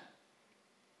thanks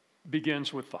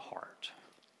begins with the heart.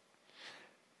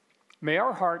 May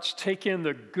our hearts take in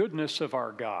the goodness of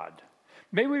our God.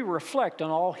 May we reflect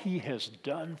on all he has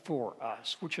done for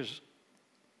us, which is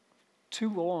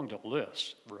too long to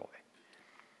list, really.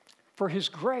 For his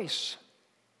grace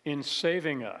in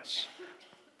saving us,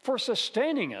 for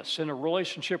sustaining us in a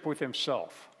relationship with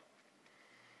himself.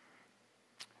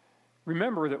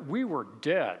 Remember that we were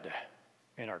dead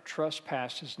in our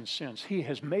trespasses and sins. He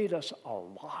has made us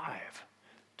alive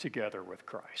together with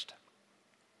Christ.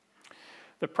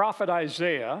 The prophet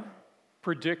Isaiah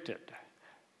predicted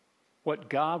what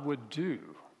God would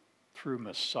do through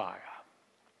Messiah.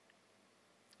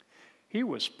 He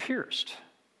was pierced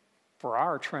for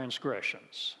our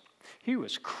transgressions. He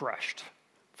was crushed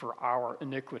for our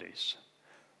iniquities.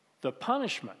 The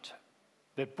punishment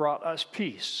that brought us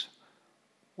peace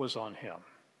was on him.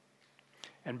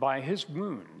 And by his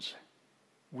wounds,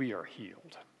 we are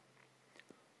healed.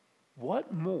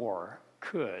 What more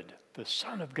could the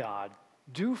Son of God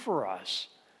do for us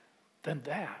than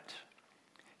that?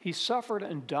 He suffered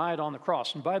and died on the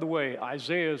cross. And by the way,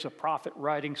 Isaiah is a prophet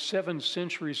writing 7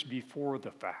 centuries before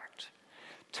the fact,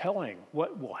 telling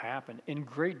what will happen in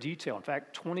great detail. In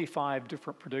fact, 25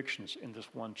 different predictions in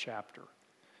this one chapter.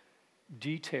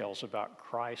 Details about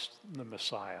Christ the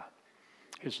Messiah,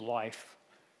 his life,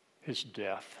 his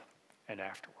death, and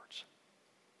afterwards.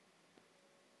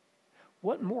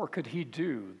 What more could he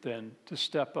do than to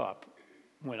step up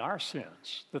when our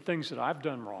sins, the things that I've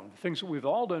done wrong, the things that we've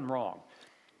all done wrong?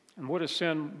 And what is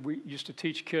sin? We used to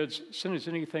teach kids, sin is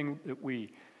anything that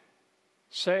we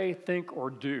say, think,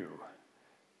 or do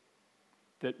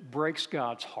that breaks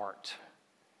God's heart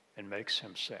and makes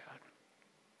him sad.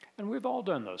 And we've all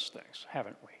done those things,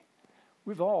 haven't we?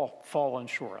 We've all fallen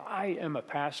short. I am a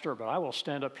pastor, but I will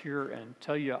stand up here and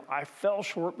tell you I fell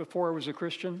short before I was a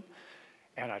Christian,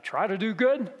 and I try to do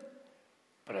good,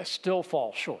 but I still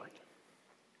fall short.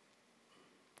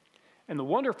 And the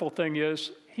wonderful thing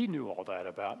is, he knew all that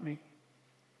about me.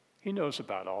 He knows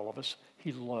about all of us.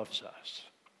 He loves us.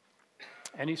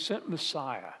 And he sent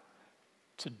Messiah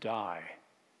to die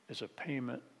as a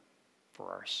payment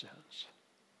for our sins.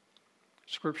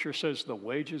 Scripture says the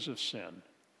wages of sin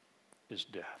is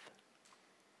death.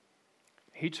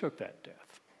 He took that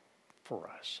death for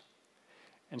us.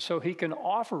 And so he can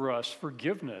offer us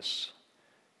forgiveness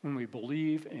when we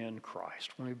believe in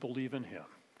Christ, when we believe in him.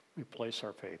 We place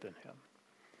our faith in him.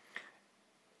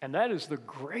 And that is the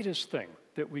greatest thing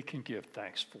that we can give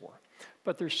thanks for.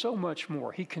 But there's so much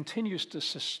more. He continues to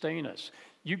sustain us.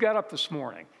 You got up this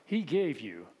morning. He gave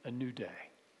you a new day.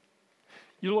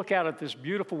 You look out at this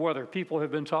beautiful weather. People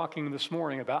have been talking this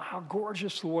morning about how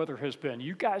gorgeous the weather has been.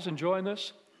 You guys enjoying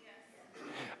this? Yes.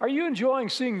 Are you enjoying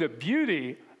seeing the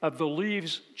beauty of the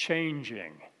leaves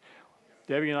changing?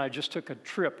 Debbie and I just took a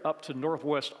trip up to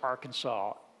northwest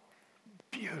Arkansas.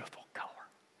 Beautiful color.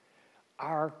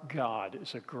 Our God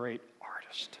is a great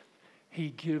artist. He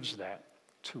gives that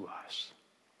to us.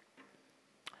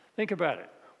 Think about it.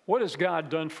 What has God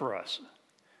done for us?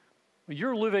 Well,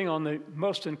 you're living on the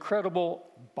most incredible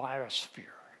biosphere.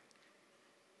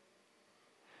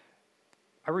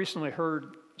 I recently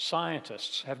heard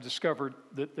scientists have discovered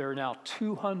that there are now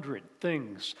 200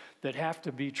 things that have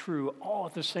to be true all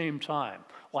at the same time,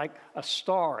 like a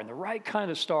star and the right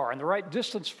kind of star and the right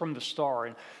distance from the star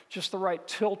and just the right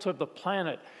tilt of the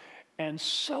planet and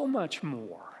so much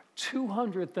more.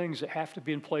 200 things that have to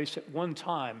be in place at one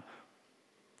time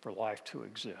for life to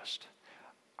exist.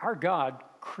 Our God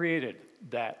created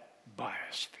that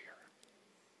biosphere.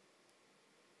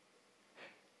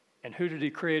 And who did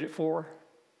he create it for?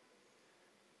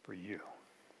 For you.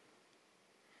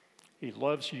 He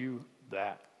loves you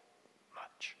that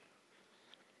much.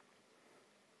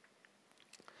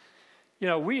 You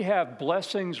know, we have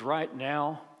blessings right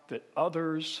now that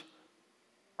others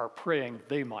are praying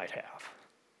they might have.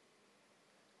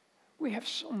 We have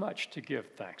so much to give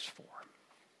thanks for.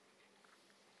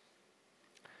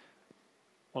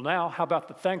 Well, now, how about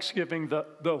the Thanksgiving,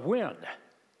 the when?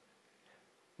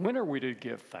 When are we to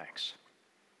give thanks?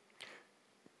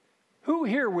 Who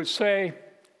here would say,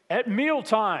 at meal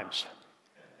times?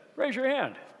 Raise your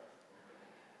hand.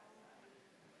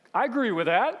 I agree with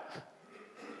that.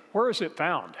 Where is it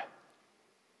found?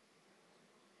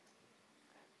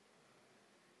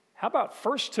 How about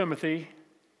 1 Timothy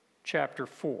chapter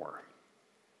 4?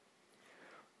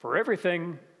 For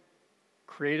everything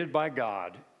created by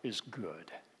God is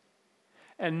good,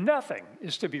 and nothing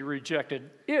is to be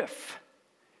rejected if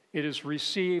it is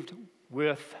received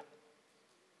with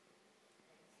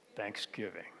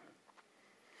thanksgiving.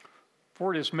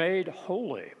 For it is made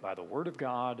holy by the word of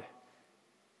God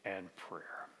and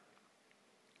prayer.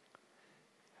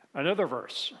 Another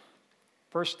verse,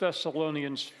 1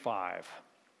 Thessalonians 5.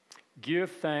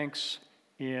 Give thanks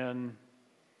in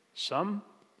some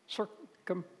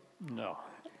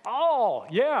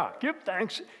give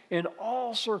thanks in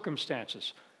all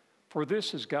circumstances, for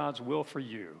this is God's will for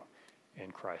you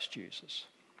in Christ Jesus.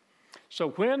 So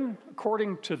when,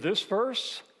 according to this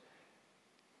verse,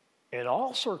 in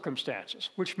all circumstances,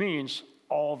 which means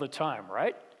all the time,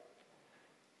 right?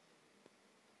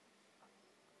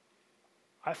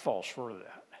 I fall short of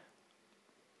that.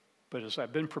 But as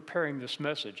I've been preparing this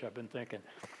message, I've been thinking,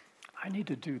 I need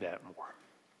to do that more.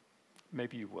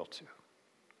 Maybe you will too.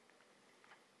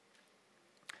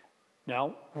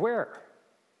 Now, where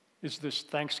is this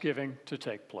Thanksgiving to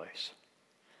take place?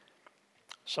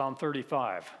 Psalm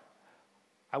 35,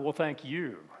 I will thank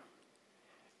you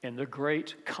in the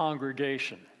great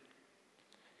congregation.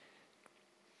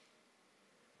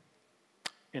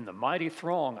 In the mighty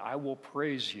throng, I will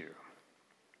praise you.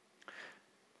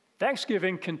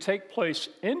 Thanksgiving can take place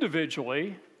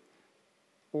individually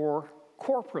or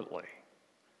corporately.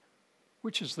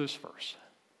 Which is this verse?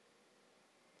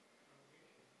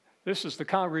 This is the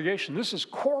congregation. This is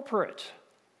corporate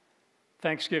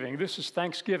Thanksgiving. This is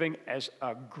Thanksgiving as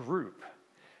a group.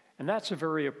 And that's a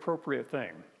very appropriate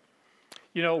thing.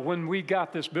 You know, when we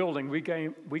got this building, we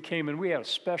came and we had a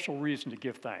special reason to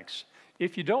give thanks.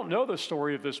 If you don't know the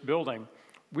story of this building,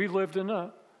 we lived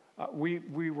in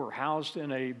we were housed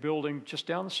in a building just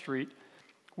down the street,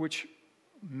 which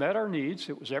met our needs.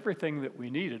 It was everything that we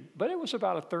needed, but it was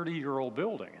about a 30-year-old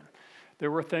building.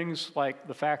 There were things like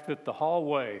the fact that the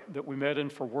hallway that we met in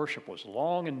for worship was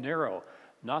long and narrow,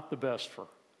 not the best for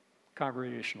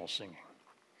congregational singing.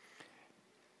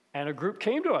 And a group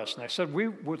came to us and they said, we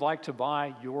would like to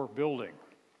buy your building.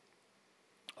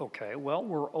 Okay, well,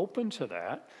 we're open to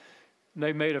that. And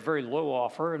they made a very low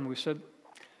offer and we said,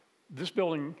 this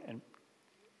building and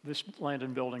this land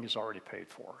and building is already paid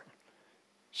for.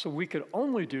 So we could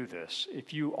only do this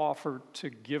if you offered to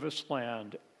give us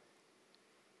land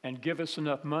and give us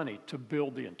enough money to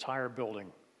build the entire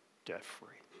building debt-free.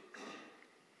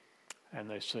 And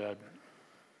they said,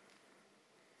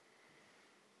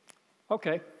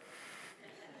 okay.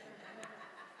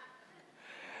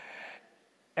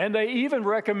 And they even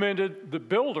recommended the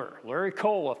builder, Larry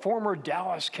Cole, a former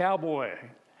Dallas Cowboy,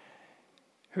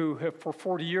 who for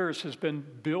 40 years has been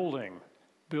building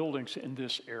buildings in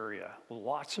this area.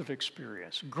 Lots of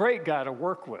experience. Great guy to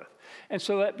work with. And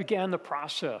so that began the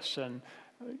process. And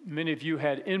many of you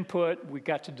had input. We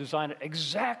got to design it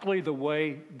exactly the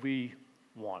way we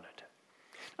wanted.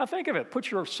 Now think of it.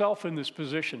 Put yourself in this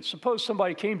position. Suppose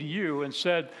somebody came to you and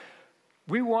said,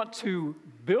 we want to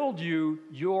build you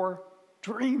your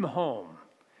dream home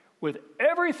with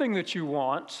everything that you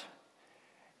want,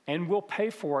 and we'll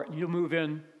pay for it, and you'll move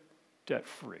in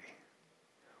debt-free.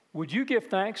 Would you give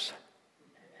thanks?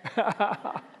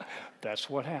 That's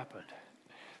what happened.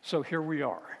 So here we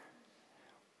are.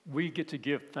 We get to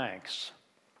give thanks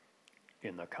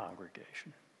in the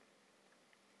congregation.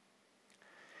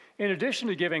 In addition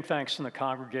to giving thanks in the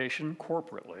congregation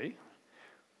corporately,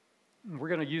 we're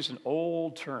going to use an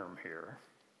old term here.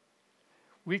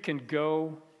 We can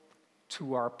go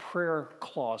to our prayer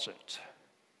closet.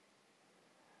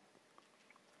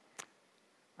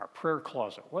 Our prayer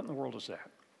closet. What in the world is that?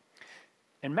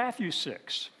 In Matthew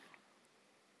 6,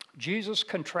 Jesus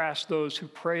contrasts those who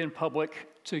pray in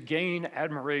public to gain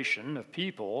admiration of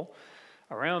people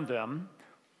around them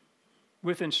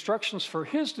with instructions for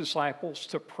his disciples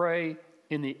to pray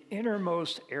in the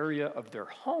innermost area of their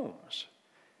homes,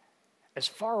 as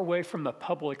far away from the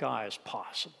public eye as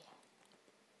possible.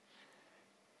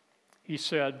 He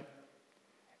said,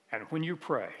 "And when you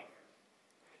pray,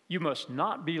 you must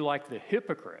not be like the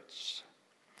hypocrites,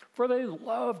 for they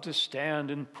love to stand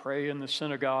and pray in the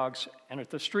synagogues and at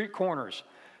the street corners,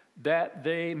 that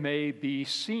they may be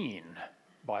seen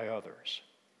by others.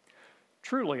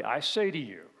 Truly, I say to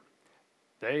you,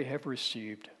 they have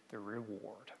received their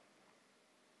reward.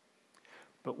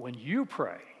 But when you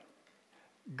pray,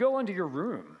 go into your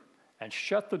room and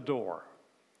shut the door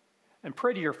and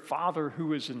pray to your Father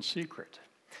who is in secret,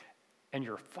 and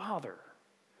your Father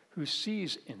who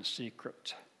sees in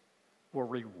secret will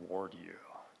reward you."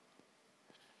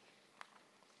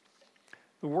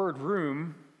 The word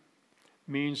room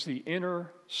means the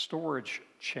inner storage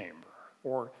chamber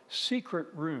or secret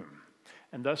room,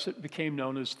 and thus it became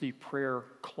known as the prayer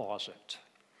closet.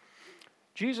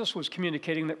 Jesus was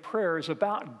communicating that prayer is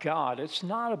about God. It's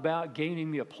not about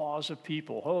gaining the applause of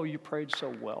people. "Oh, you prayed so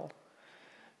well."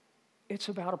 It's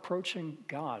about approaching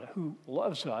God, who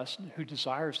loves us and who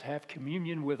desires to have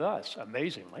communion with us,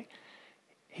 amazingly.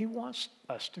 He wants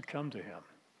us to come to him,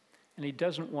 and he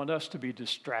doesn't want us to be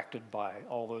distracted by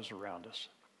all those around us.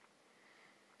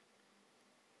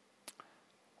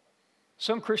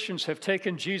 Some Christians have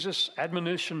taken Jesus'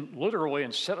 admonition literally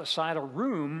and set aside a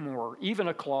room or even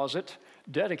a closet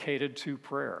dedicated to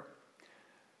prayer.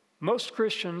 Most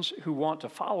Christians who want to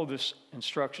follow this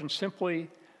instruction simply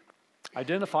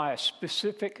identify a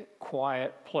specific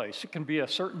quiet place. It can be a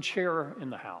certain chair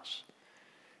in the house.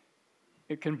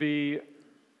 It can be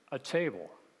a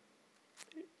table.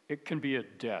 It can be a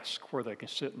desk where they can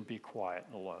sit and be quiet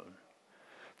and alone.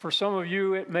 For some of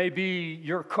you, it may be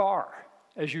your car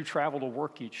as you travel to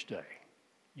work each day.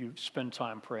 You spend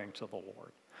time praying to the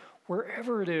Lord.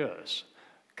 Wherever it is,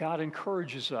 God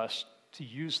encourages us to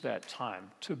use that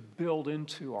time to build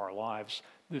into our lives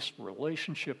this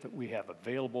relationship that we have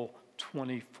available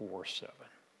 24/7.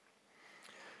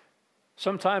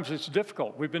 Sometimes it's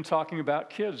difficult. We've been talking about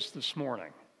kids this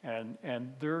morning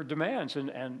and their demands,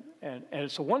 and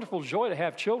it's a wonderful joy to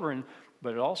have children,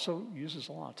 but it also uses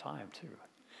a lot of time too.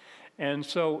 And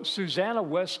so Susanna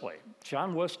Wesley,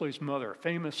 John Wesley's mother,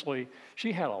 famously,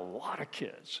 she had a lot of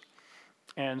kids.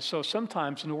 And so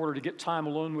sometimes in order to get time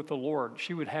alone with the Lord,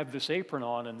 she would have this apron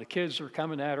on, and the kids are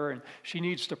coming at her, and she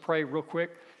needs to pray real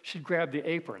quick. She'd grab the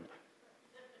apron,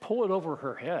 pull it over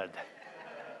her head,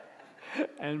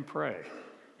 and pray.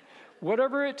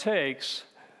 Whatever it takes,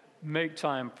 make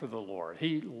time for the Lord.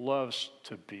 He loves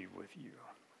to be with you.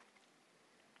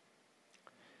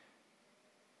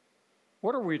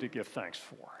 What are we to give thanks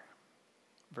for?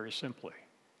 Very simply,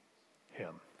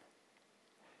 him.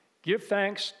 Give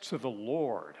thanks to the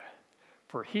Lord,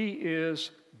 for he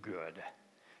is good.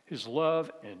 His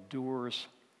love endures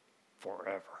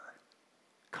forever.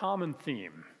 Common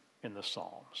theme in the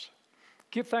Psalms.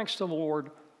 Give thanks to the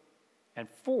Lord, and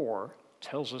for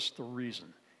tells us the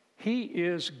reason. He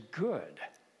is good.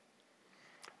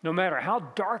 No matter how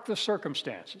dark the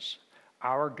circumstances,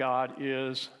 our God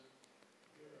is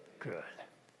good.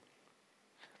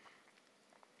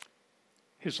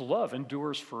 His love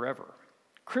endures forever.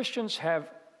 Christians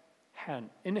have had an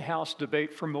in-house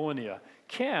debate for millennia.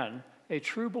 Can a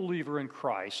true believer in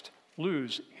Christ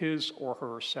lose his or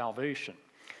her salvation?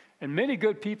 And many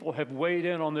good people have weighed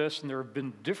in on this, and there have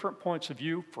been different points of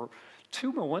view for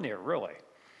 2 millennia, really.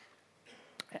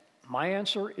 My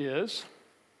answer is,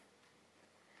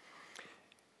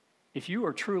 if you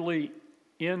are truly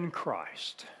in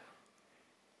Christ,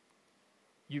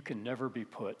 you can never be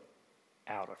put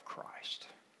out of Christ.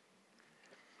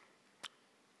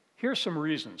 Here's some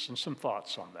reasons and some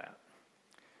thoughts on that.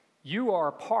 You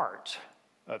are part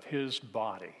of his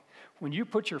body. When you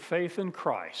put your faith in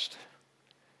Christ,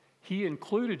 he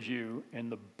included you in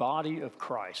the body of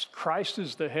Christ. Christ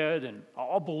is the head, and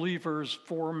all believers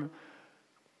form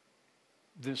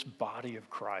this body of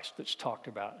Christ that's talked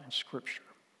about in Scripture.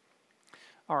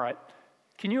 All right,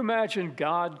 can you imagine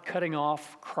God cutting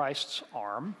off Christ's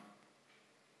arm?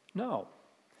 No.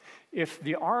 If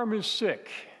the arm is sick,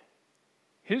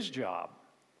 his job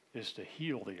is to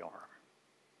heal the arm.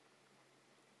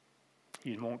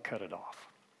 He won't cut it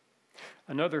off.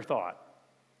 Another thought.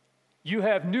 You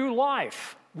have new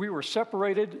life. We were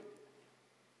separated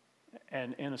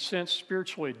and, in a sense,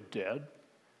 spiritually dead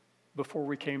before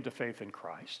we came to faith in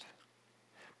Christ.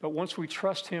 But once we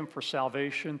trust him for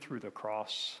salvation through the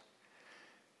cross,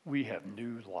 we have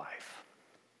new life.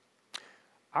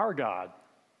 Our God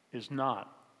is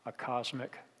not a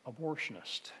cosmic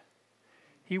abortionist.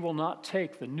 He will not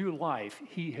take the new life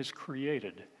he has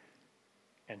created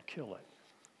and kill it.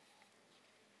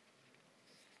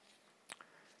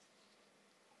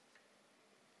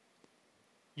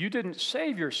 You didn't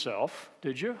save yourself,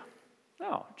 did you?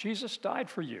 No, Jesus died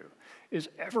for you, is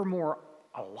evermore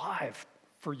alive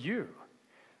for you.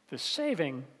 The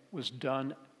saving was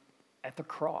done at the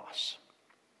cross.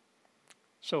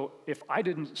 So if I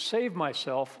didn't save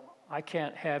myself, I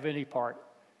can't have any part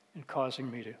in causing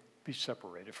me to be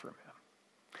separated from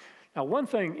him. Now, one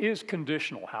thing is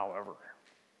conditional, however.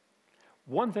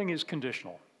 One thing is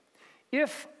conditional.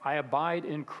 If I abide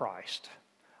in Christ,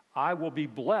 I will be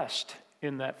blessed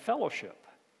in that fellowship.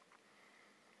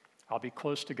 I'll be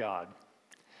close to God.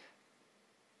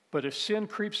 But if sin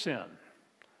creeps in,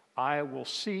 I will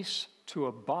cease to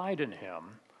abide in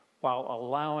him while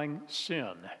allowing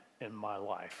sin in my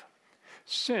life.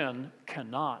 Sin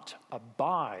cannot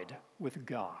abide with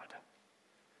God.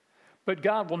 But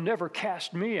God will never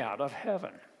cast me out of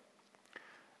heaven.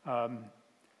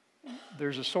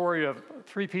 There's a story of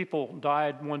 3 people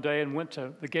died one day and went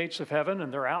to the gates of heaven,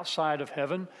 and they're outside of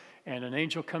heaven, and an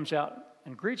angel comes out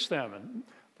and greets them. And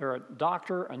they're a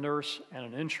doctor, a nurse, and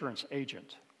an insurance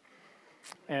agent.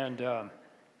 And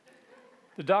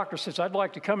the doctor says, "I'd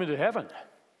like to come into heaven."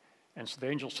 And so the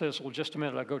angel says, "Well, just a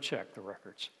minute, I'll go check the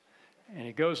records." And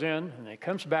he goes in, and he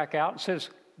comes back out and says,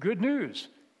 "Good news,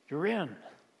 you're in."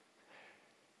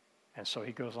 And so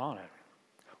he goes on it.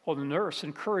 Well, the nurse,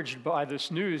 encouraged by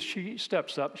this news, she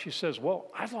steps up. She says, "Well,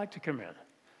 I'd like to come in."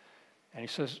 And he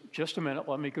says, "Just a minute,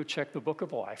 let me go check the book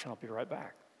of life, and I'll be right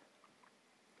back."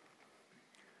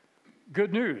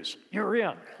 Good news, you're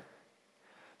in.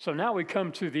 So now we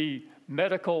come to the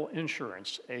medical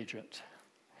insurance agent.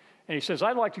 And he says,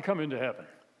 "I'd like to come into heaven."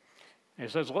 And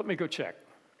he says, "Let me go check."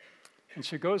 And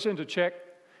so he goes in to check,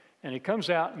 and he comes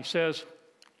out, and he says,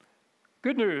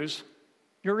 "Good news,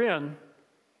 you're in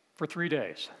for 3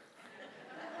 days."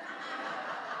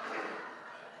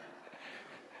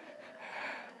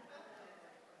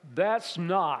 That's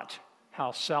not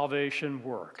how salvation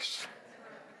works.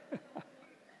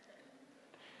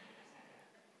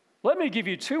 Let me give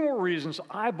you 2 more reasons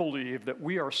I believe that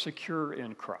we are secure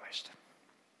in Christ.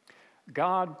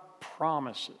 God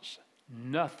promises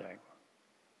nothing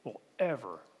will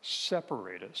ever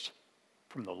separate us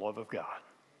from the love of God.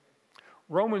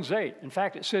 Romans 8, in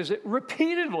fact, it says it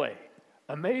repeatedly,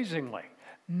 amazingly.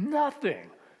 Nothing,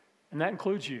 and that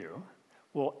includes you,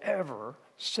 will ever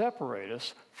separate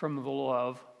us from the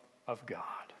love of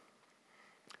God.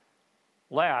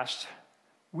 Last,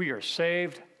 we are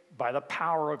saved by the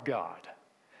power of God.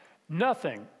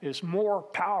 Nothing is more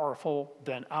powerful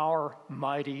than our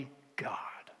mighty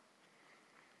God.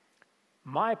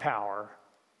 My power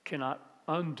cannot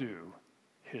undo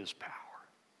his power.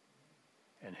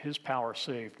 And his power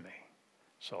saved me,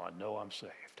 so I know I'm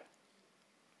saved.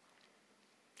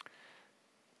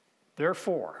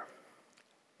 Therefore,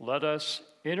 let us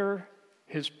enter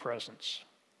his presence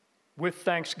with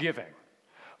thanksgiving.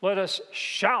 Let us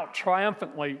shout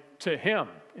triumphantly to him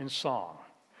in song.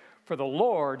 For the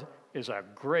Lord is a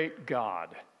great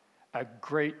God, a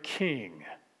great King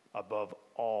above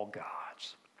all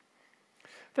gods.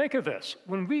 Think of this.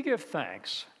 When we give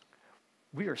thanks,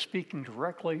 we are speaking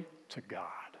directly to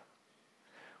God.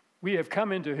 We have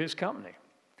come into his company.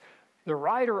 The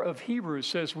writer of Hebrews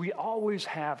says we always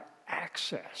have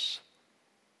access.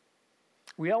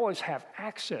 We always have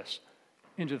access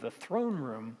into the throne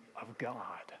room of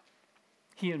God.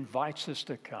 He invites us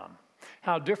to come.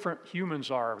 How different humans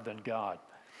are than God.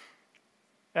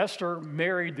 Esther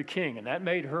married the king, and that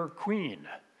made her queen.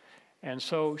 And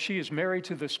so she is married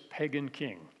to this pagan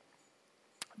king.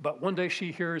 But one day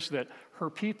she hears that her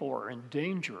people are in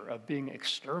danger of being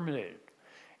exterminated.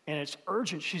 And it's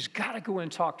urgent. She's got to go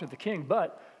and talk to the king.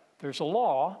 But there's a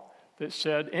law that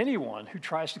said anyone who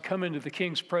tries to come into the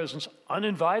king's presence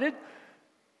uninvited,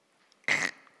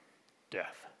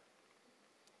 death.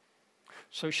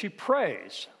 So she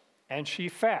prays and she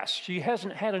fasts. She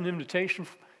hasn't had an invitation.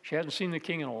 She hasn't seen the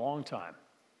king in a long time.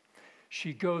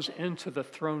 She goes into the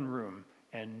throne room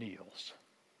and kneels.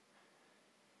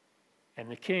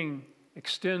 And the king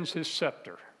extends his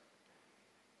scepter.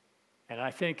 And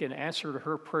I think in answer to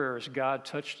her prayers, God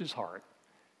touched his heart.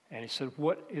 And he said,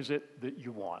 "What is it that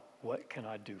you want? What can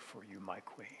I do for you, my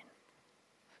queen?"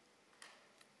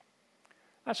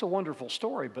 That's a wonderful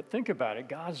story, but think about it.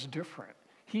 God's different.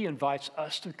 He invites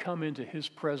us to come into his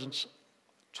presence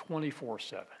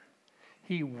 24/7.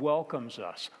 He welcomes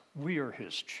us. We are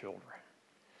his children.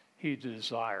 He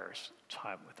desires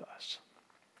time with us.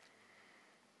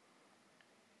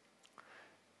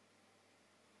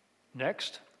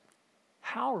 Next,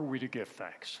 how are we to give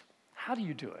thanks? How do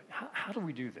you do it? How do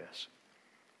we do this?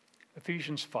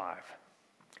 Ephesians 5.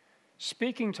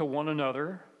 Speaking to one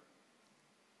another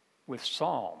with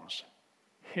psalms,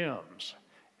 hymns,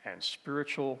 and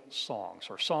spiritual songs,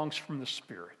 or songs from the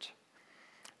Spirit.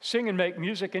 Sing and make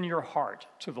music in your heart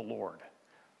to the Lord,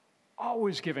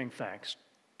 always giving thanks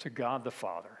to God the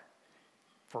Father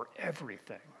for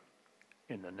everything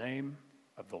in the name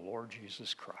of the Lord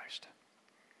Jesus Christ.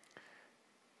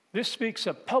 This speaks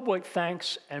of public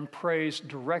thanks and praise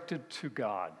directed to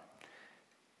God.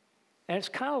 And it's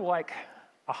kind of like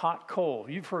a hot coal.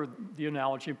 You've heard the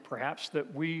analogy, perhaps,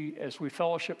 that we, as we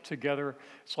fellowship together,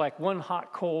 it's like one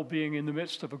hot coal being in the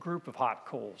midst of a group of hot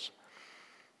coals.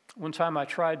 One time I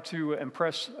tried to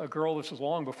impress a girl, this was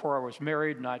long before I was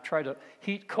married, and I tried to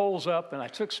heat coals up, and I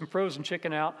took some frozen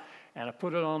chicken out, and I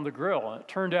put it on the grill, and it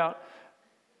turned out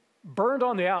burned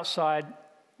on the outside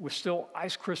with still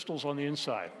ice crystals on the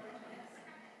inside.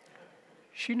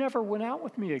 She never went out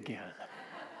with me again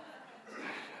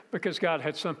because God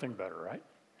had something better, right?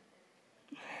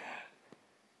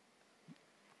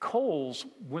 Coals,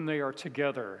 when they are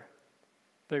together,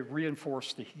 they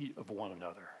reinforce the heat of one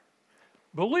another.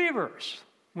 Believers,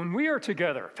 when we are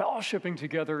together, fellowshipping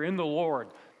together in the Lord,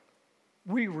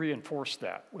 we reinforce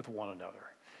that with one another.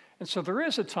 And so there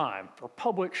is a time for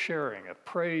public sharing of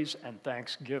praise and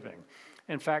thanksgiving.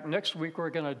 In fact, next week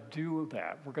we're going to do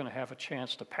that. We're going to have a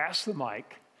chance to pass the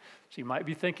mic. So you might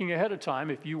be thinking ahead of time,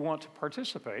 if you want to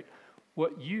participate,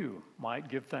 what you might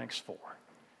give thanks for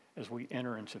as we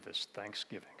enter into this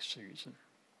Thanksgiving season.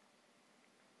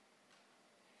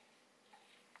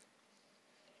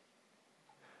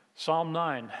 Psalm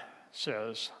 9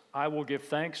 says, I will give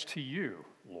thanks to you,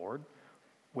 Lord,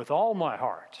 with all my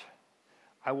heart.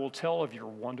 I will tell of your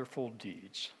wonderful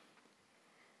deeds.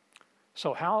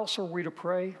 So how else are we to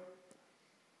pray?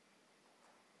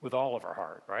 With all of our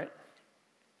heart, right?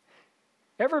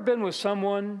 Ever been with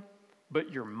someone,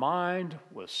 but your mind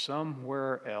was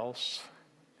somewhere else?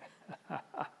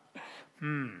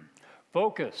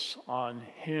 Focus on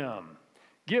him.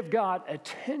 Give God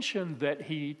attention that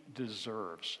he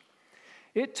deserves.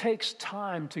 It takes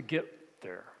time to get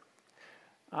there.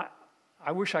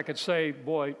 I wish I could say,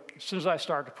 boy, as soon as I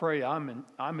start to pray, I'm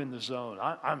in the zone.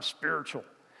 I'm spiritual.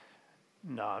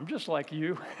 No, I'm just like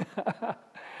you.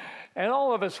 And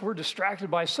all of us, we're distracted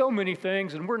by so many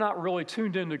things, and we're not really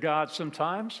tuned into God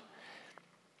sometimes.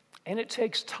 And it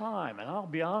takes time. And I'll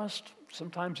be honest,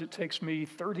 sometimes it takes me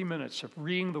 30 minutes of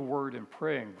reading the Word and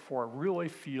praying before I really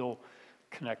feel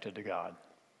connected to God,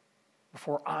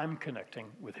 before I'm connecting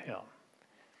with him.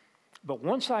 But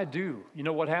once I do, you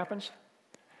know what happens?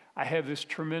 I have this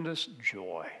tremendous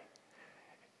joy.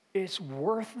 It's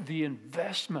worth the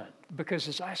investment because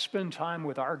as I spend time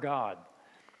with our God,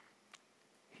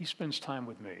 he spends time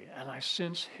with me, and I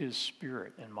sense his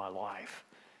Spirit in my life,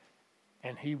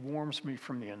 and he warms me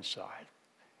from the inside,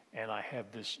 and I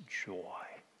have this joy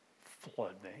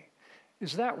flood me.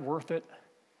 Is that worth it?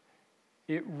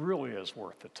 It really is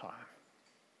worth the time.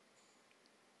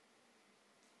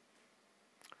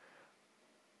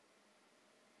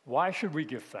 Why should we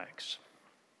give thanks?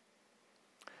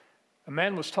 A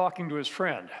man was talking to his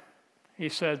friend. He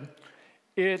said,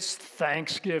 "It's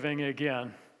Thanksgiving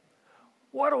again.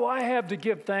 What do I have to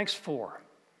give thanks for?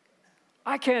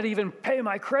 I can't even pay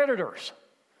my creditors."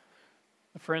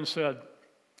 The friend said,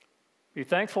 "Be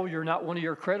thankful you're not one of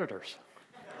your creditors."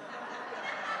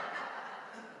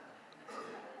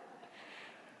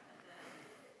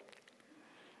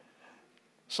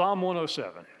 Psalm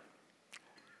 107.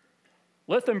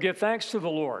 Let them give thanks to the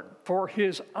Lord for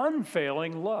his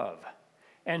unfailing love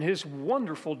and his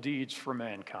wonderful deeds for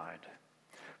mankind.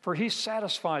 For he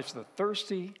satisfies the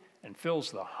thirsty and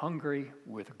fills the hungry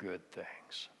with good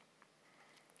things.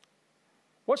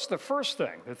 What's the first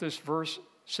thing that this verse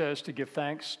says to give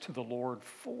thanks to the Lord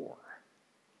for?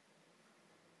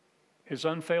 His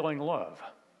unfailing love.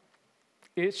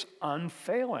 It's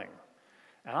unfailing.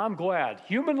 And I'm glad.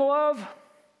 Human love,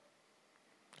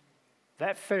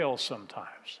 that fails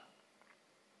sometimes.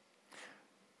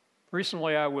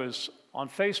 Recently, I was on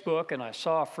Facebook, and I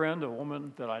saw a friend, a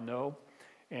woman that I know,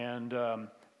 and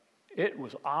it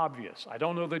was obvious. I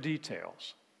don't know the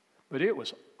details, but it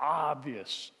was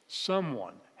obvious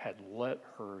someone had let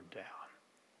her down.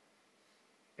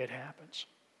 It happens.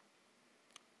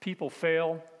 People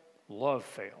fail, love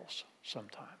fails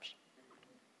sometimes.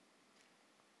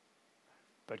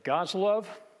 But God's love,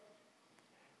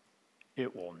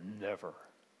 it will never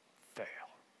fail.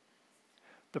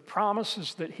 The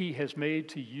promises that he has made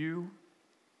to you,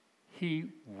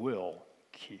 he will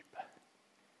keep.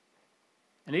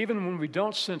 And even when we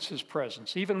don't sense his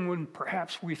presence, even when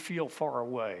perhaps we feel far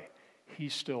away,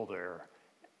 he's still there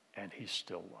and he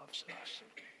still loves us.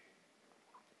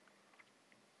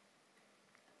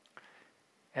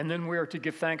 And then we are to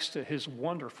give thanks to his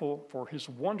wonderful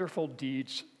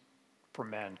deeds for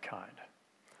mankind.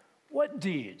 What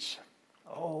deeds?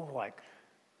 Oh, like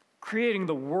creating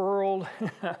the world,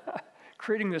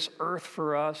 creating this earth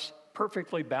for us,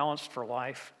 perfectly balanced for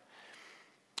life.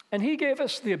 And he gave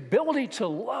us the ability to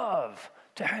love,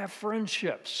 to have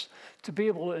friendships, to be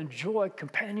able to enjoy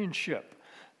companionship,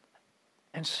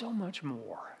 and so much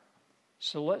more.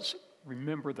 So let's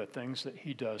remember the things that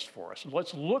he does for us. And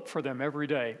let's look for them every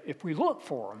day. If we look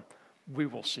for them, we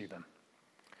will see them.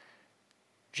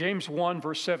 James 1,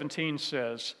 verse 17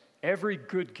 says, every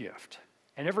good gift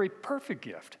and every perfect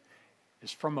gift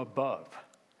is from above,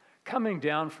 coming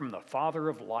down from the Father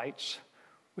of lights,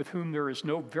 with whom there is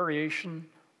no variation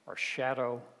or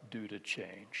shadow due to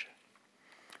change.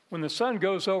 When the sun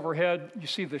goes overhead, you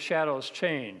see the shadows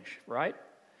change, right?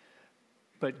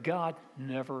 But God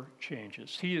never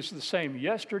changes. He is the same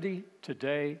yesterday,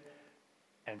 today,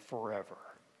 and forever.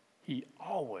 He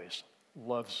always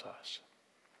loves us.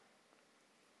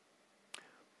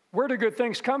 Where do good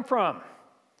things come from?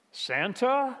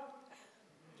 Santa?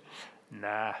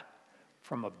 Nah,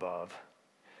 from above,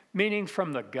 meaning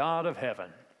from the God of heaven.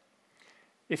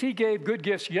 If he gave good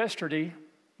gifts yesterday,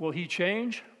 will he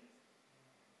change?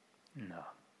 No.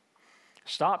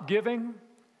 Stop giving?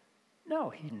 No,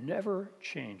 he never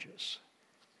changes.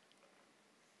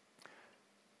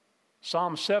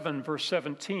 Psalm 7, verse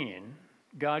 17,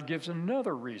 God gives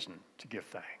another reason to give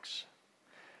thanks.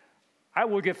 I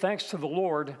will give thanks to the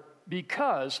Lord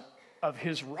because of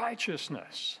his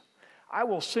righteousness. I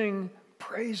will sing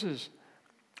praises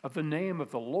of the name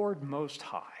of the Lord Most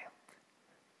High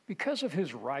because of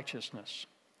his righteousness.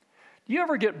 Do you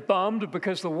ever get bummed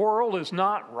because the world is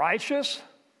not righteous?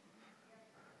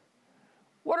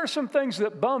 What are some things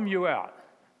that bum you out?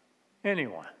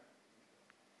 Anyone?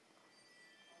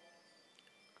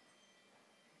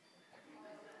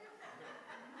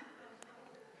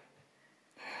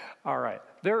 All right.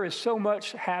 There is so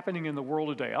much happening in the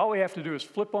world today. All we have to do is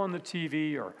flip on the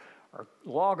TV or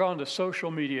log on to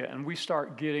social media, and we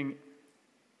start getting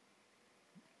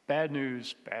bad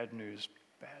news, bad news,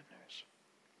 bad news.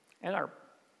 And our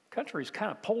country is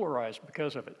kind of polarized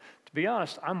because of it. To be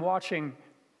honest, I'm watching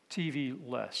TV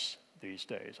less these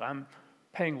days. I'm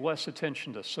paying less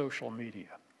attention to social media.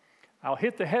 I'll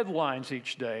hit the headlines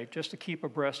each day just to keep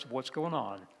abreast of what's going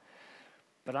on,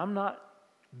 but I'm not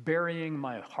burying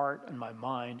my heart and my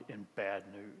mind in bad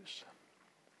news.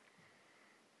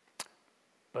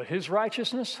 But his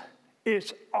righteousness,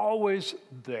 it's always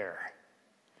there.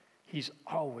 He's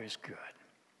always good.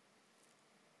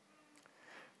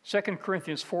 2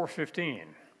 Corinthians 4:15,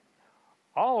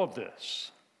 all of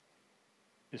this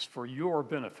is for your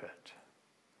benefit,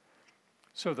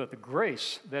 so that the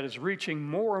grace that is reaching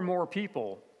more and more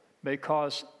people may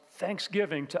cause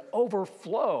thanksgiving to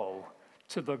overflow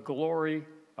to the glory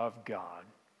of God.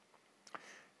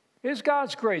 Is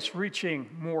God's grace reaching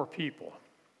more people?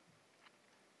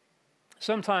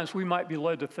 Sometimes we might be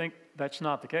led to think that's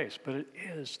not the case, but it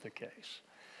is the case.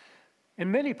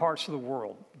 In many parts of the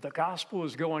world, the gospel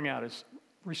is going out, is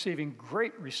receiving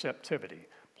great receptivity.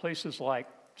 Places like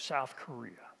South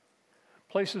Korea,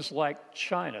 places like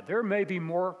China. There may be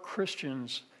more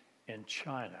Christians in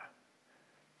China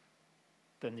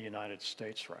than the United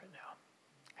States right now.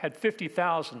 Had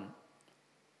 50,000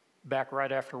 back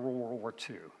right after World War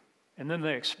II. And then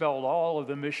they expelled all of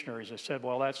the missionaries. They said,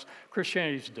 well,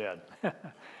 Christianity's dead.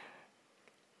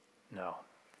 No.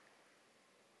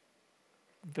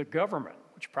 The government,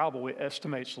 which probably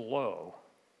estimates low,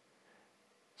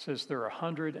 says there are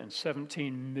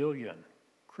 117 million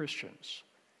Christians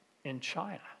in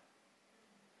China.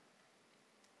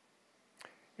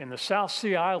 In the South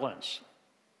Sea Islands,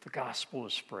 the gospel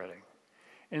is spreading.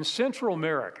 In Central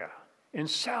America, in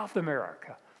South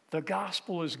America, the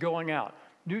gospel is going out.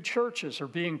 New churches are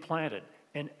being planted.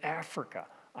 In Africa,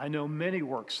 I know many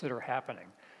works that are happening.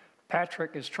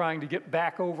 Patrick is trying to get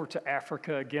back over to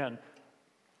Africa again.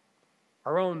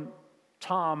 Our own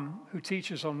Tom, who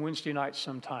teaches on Wednesday nights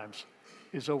sometimes,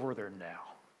 is over there now.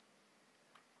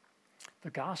 The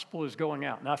gospel is going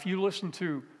out. Now, if you listen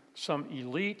to some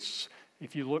elites,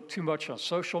 if you look too much on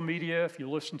social media, if you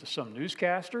listen to some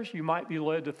newscasters, you might be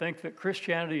led to think that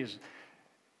Christianity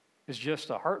is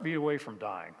just a heartbeat away from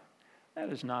dying. That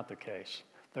is not the case.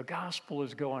 The gospel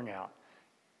is going out,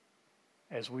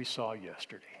 as we saw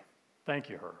yesterday. Thank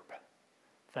you, Herb.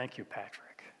 Thank you,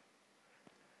 Patrick.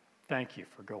 Thank you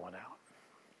for going out.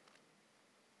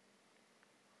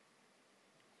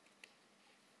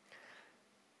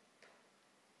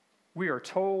 We are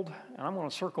told, and I'm going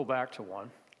to circle back to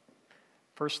one,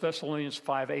 1 Thessalonians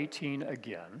 5:18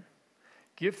 again,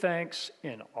 give thanks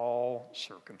in all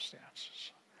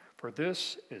circumstances, for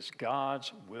this is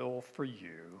God's will for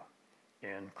you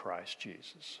in Christ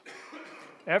Jesus.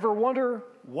 Ever wonder,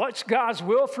 what's God's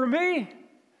will for me?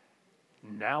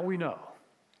 Now we know.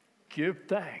 Give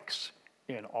thanks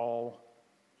in all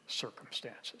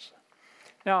circumstances.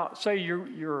 Now, say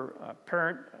you're a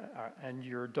parent and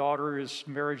your daughter is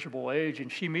marriageable age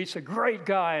and she meets a great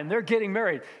guy and they're getting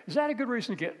married. Is that a good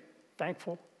reason to get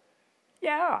thankful?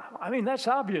 Yeah, I mean, that's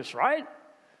obvious, right?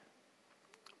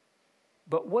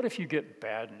 But what if you get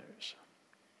bad news?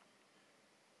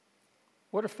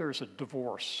 What if there's a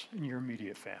divorce in your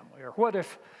immediate family? Or what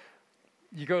if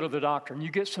you go to the doctor and you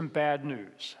get some bad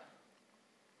news?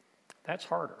 That's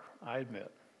harder, I admit.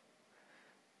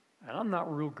 And I'm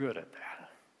not real good at that,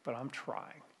 but I'm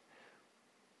trying.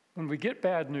 When we get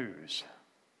bad news,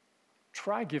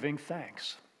 try giving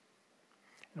thanks.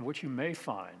 And what you may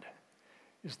find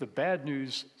is the bad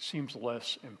news seems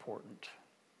less important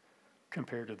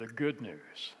compared to the good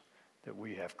news that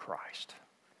we have Christ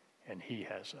and He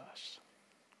has us.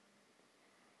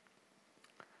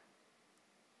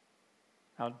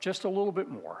 Now, just a little bit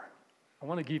more. I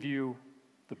want to give you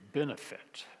the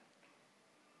benefit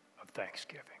of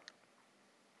thanksgiving.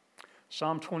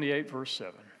 Psalm 28, verse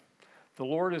 7. The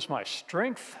Lord is my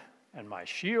strength and my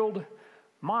shield.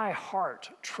 My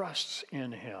heart trusts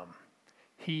in Him.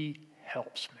 He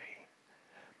helps me.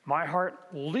 My heart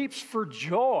leaps for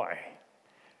joy,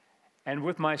 and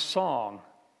with my song,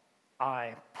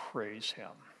 I praise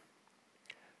Him.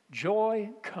 Joy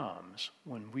comes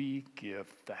when we give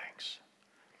thanks.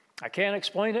 I can't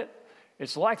explain it.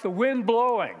 It's like the wind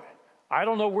blowing. I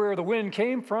don't know where the wind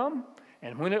came from,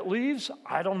 and when it leaves,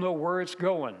 I don't know where it's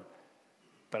going,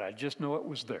 but I just know it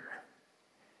was there.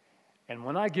 And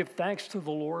when I give thanks to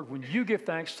the Lord, when you give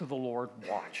thanks to the Lord,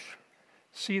 watch.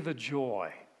 See the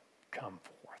joy come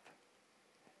forth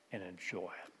and enjoy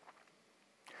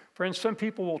it. Friends, some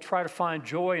people will try to find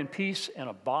joy and peace in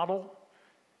a bottle,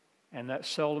 and that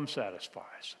seldom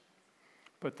satisfies.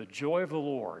 But the joy of the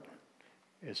Lord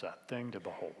is a thing to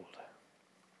behold.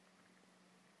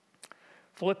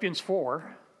 Philippians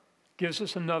 4 gives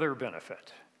us another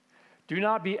benefit. Do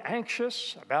not be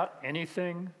anxious about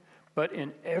anything, but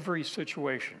in every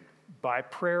situation, by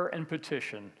prayer and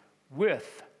petition,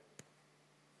 with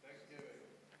thanksgiving,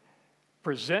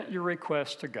 present your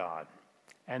requests to God,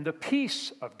 and the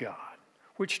peace of God,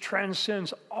 which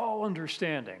transcends all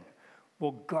understanding,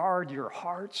 will guard your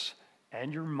hearts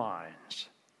and your minds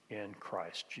in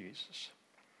Christ Jesus.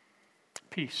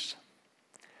 Peace.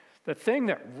 The thing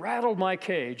that rattled my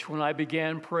cage when I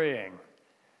began praying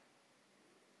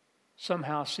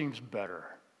somehow seems better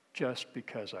just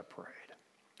because I prayed.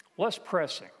 Less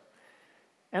pressing.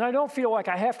 And I don't feel like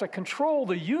I have to control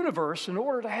the universe in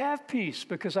order to have peace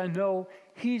because I know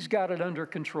He's got it under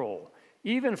control.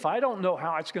 Even if I don't know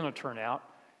how it's going to turn out,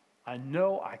 I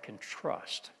know I can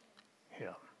trust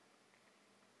Him.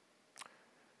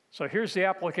 So here's the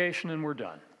application and we're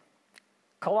done.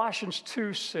 Colossians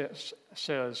 2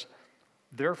 says,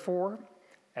 therefore,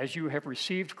 as you have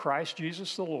received Christ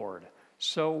Jesus the Lord,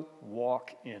 so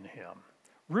walk in Him,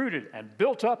 rooted and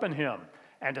built up in Him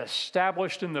and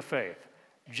established in the faith,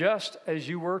 just as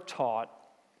you were taught,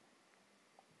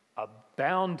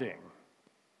 abounding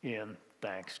in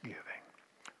thanksgiving.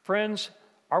 Friends,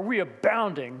 are we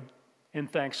abounding in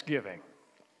thanksgiving?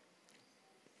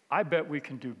 I bet we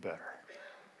can do better.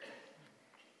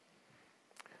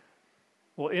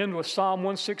 We'll end with Psalm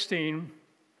 116.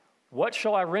 What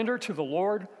shall I render to the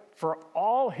Lord for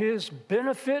all His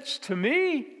benefits to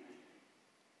me?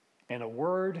 In a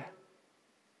word,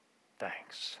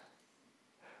 thanks.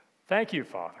 Thank you,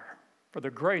 Father, for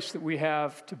the grace that we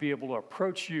have to be able to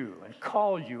approach you and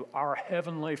call you our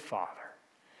Heavenly Father.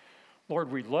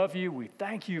 Lord, we love you. We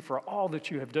thank you for all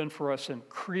that you have done for us in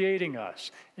creating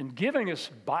us and giving us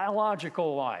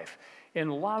biological life, in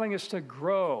allowing us to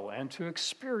grow and to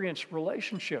experience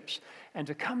relationships and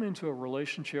to come into a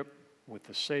relationship with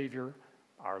the Savior,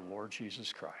 our Lord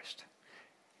Jesus Christ.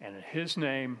 And in His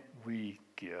name, we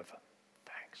give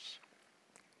thanks.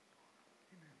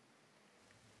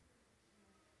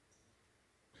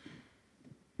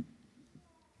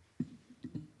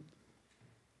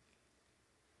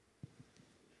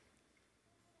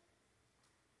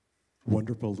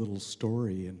 Wonderful little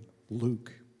story in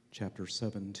Luke chapter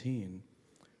 17.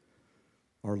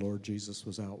 Our Lord Jesus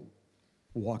was out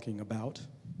walking about.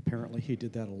 Apparently, He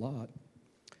did that a lot.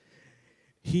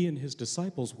 He and His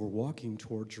disciples were walking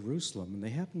toward Jerusalem, and they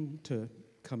happened to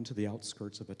come to the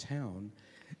outskirts of a town.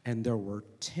 and there were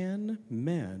 10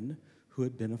 men who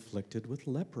had been afflicted with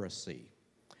leprosy.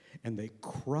 And they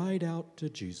cried out to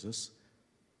Jesus,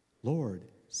 "Lord,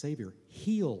 Savior,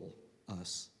 heal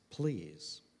us,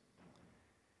 please."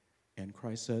 And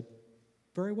Christ said,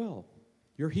 "Very well,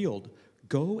 you're healed.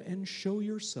 Go and show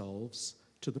yourselves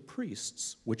to the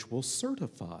priests, which will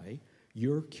certify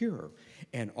your cure."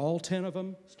 And all 10 of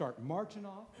them start marching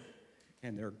off,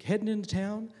 and they're heading into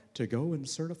town to go and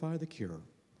certify the cure.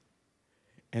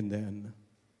 And then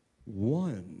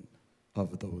one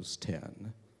of those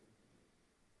 10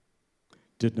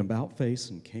 did an about face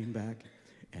and came back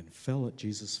and fell at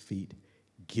Jesus' feet,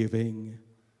 giving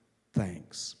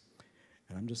thanks.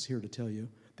 And I'm just here to tell you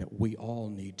that we all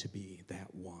need to be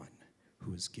that one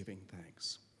who is giving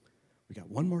thanks. We got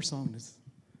one more song to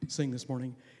sing this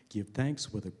morning. Give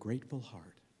thanks with a grateful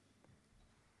heart.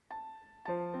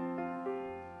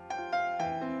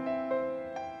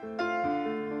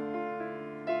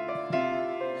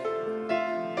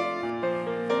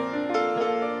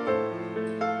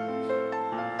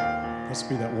 Let's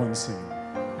be that one singing.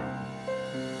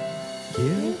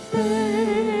 Give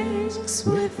thanks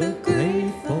with a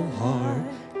grateful heart.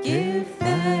 Give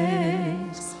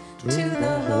thanks to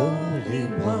the Holy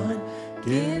One.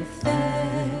 Give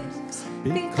thanks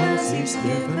because He's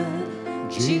given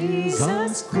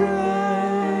Jesus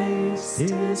Christ,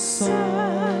 His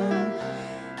Son.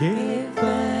 Give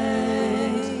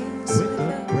thanks with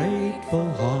a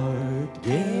grateful heart.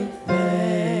 Give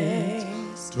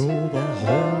thanks to the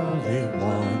Holy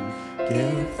One.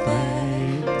 Give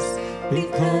thanks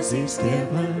because He's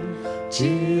given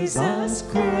Jesus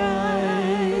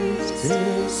Christ,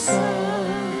 His Son.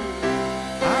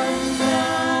 And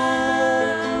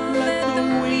now let the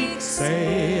weak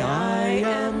say, "I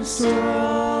am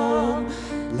strong."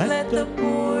 Let the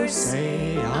poor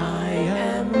say, "I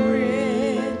am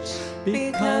rich,"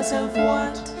 because of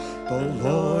what the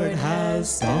Lord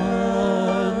has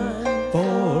done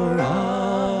for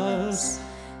us.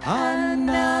 And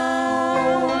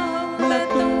now let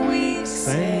the weak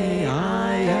say,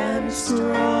 "I am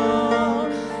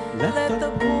strong." Let the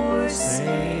poor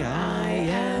say, "I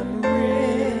am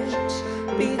rich,"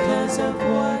 because of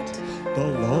what the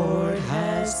Lord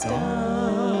has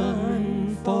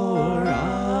done for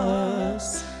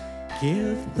us.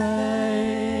 Give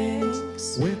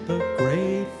thanks with a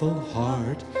grateful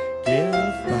heart.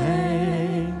 Give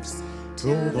thanks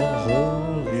to the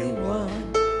Holy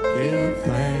One. Give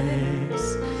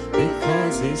thanks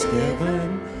because He's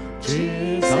given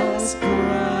Jesus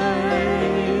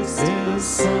Christ, His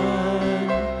Son.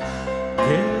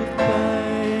 Give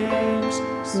thanks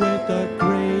with a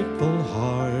grateful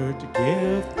heart.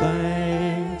 Give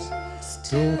thanks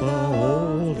to the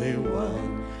Holy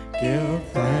One. Give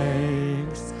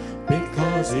thanks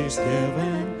because He's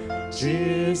given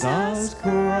Jesus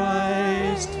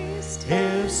Christ,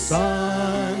 His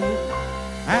Son.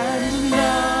 And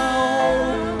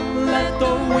now let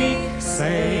the weak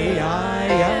say, "I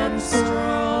am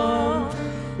strong."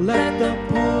 Let the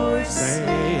poor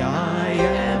say, "I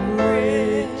am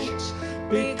rich,"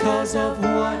 because of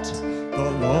what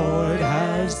the Lord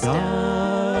has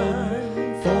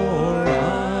done for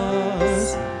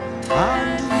us.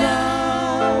 And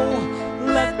now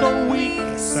let the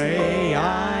weak say,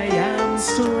 "I am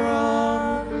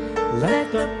strong."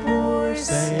 Let the poor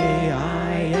say,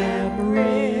 "I am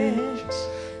rich,"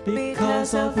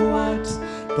 because of what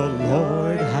the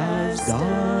Lord has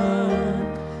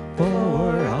done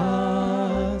for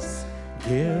us.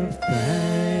 Give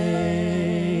thanks.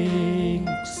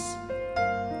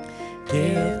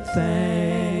 Give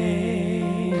thanks.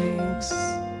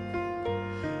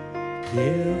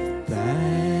 Give thanks.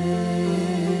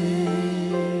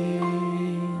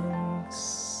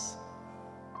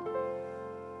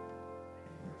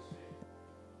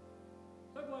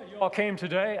 So glad you all came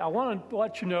today. I want to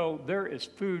let you know there is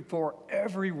food for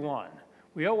everyone.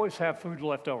 We always have food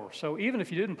left over. So even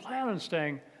if you didn't plan on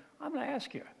staying, I'm going to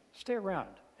ask you, stay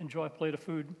around, enjoy a plate of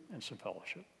food and some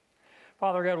fellowship.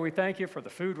 Father God, we thank you for the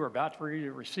food we're about to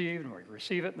receive, and we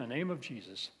receive it in the name of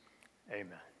Jesus.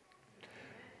 Amen.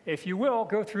 If you will,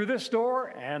 go through this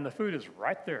door, and the food is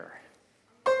right there.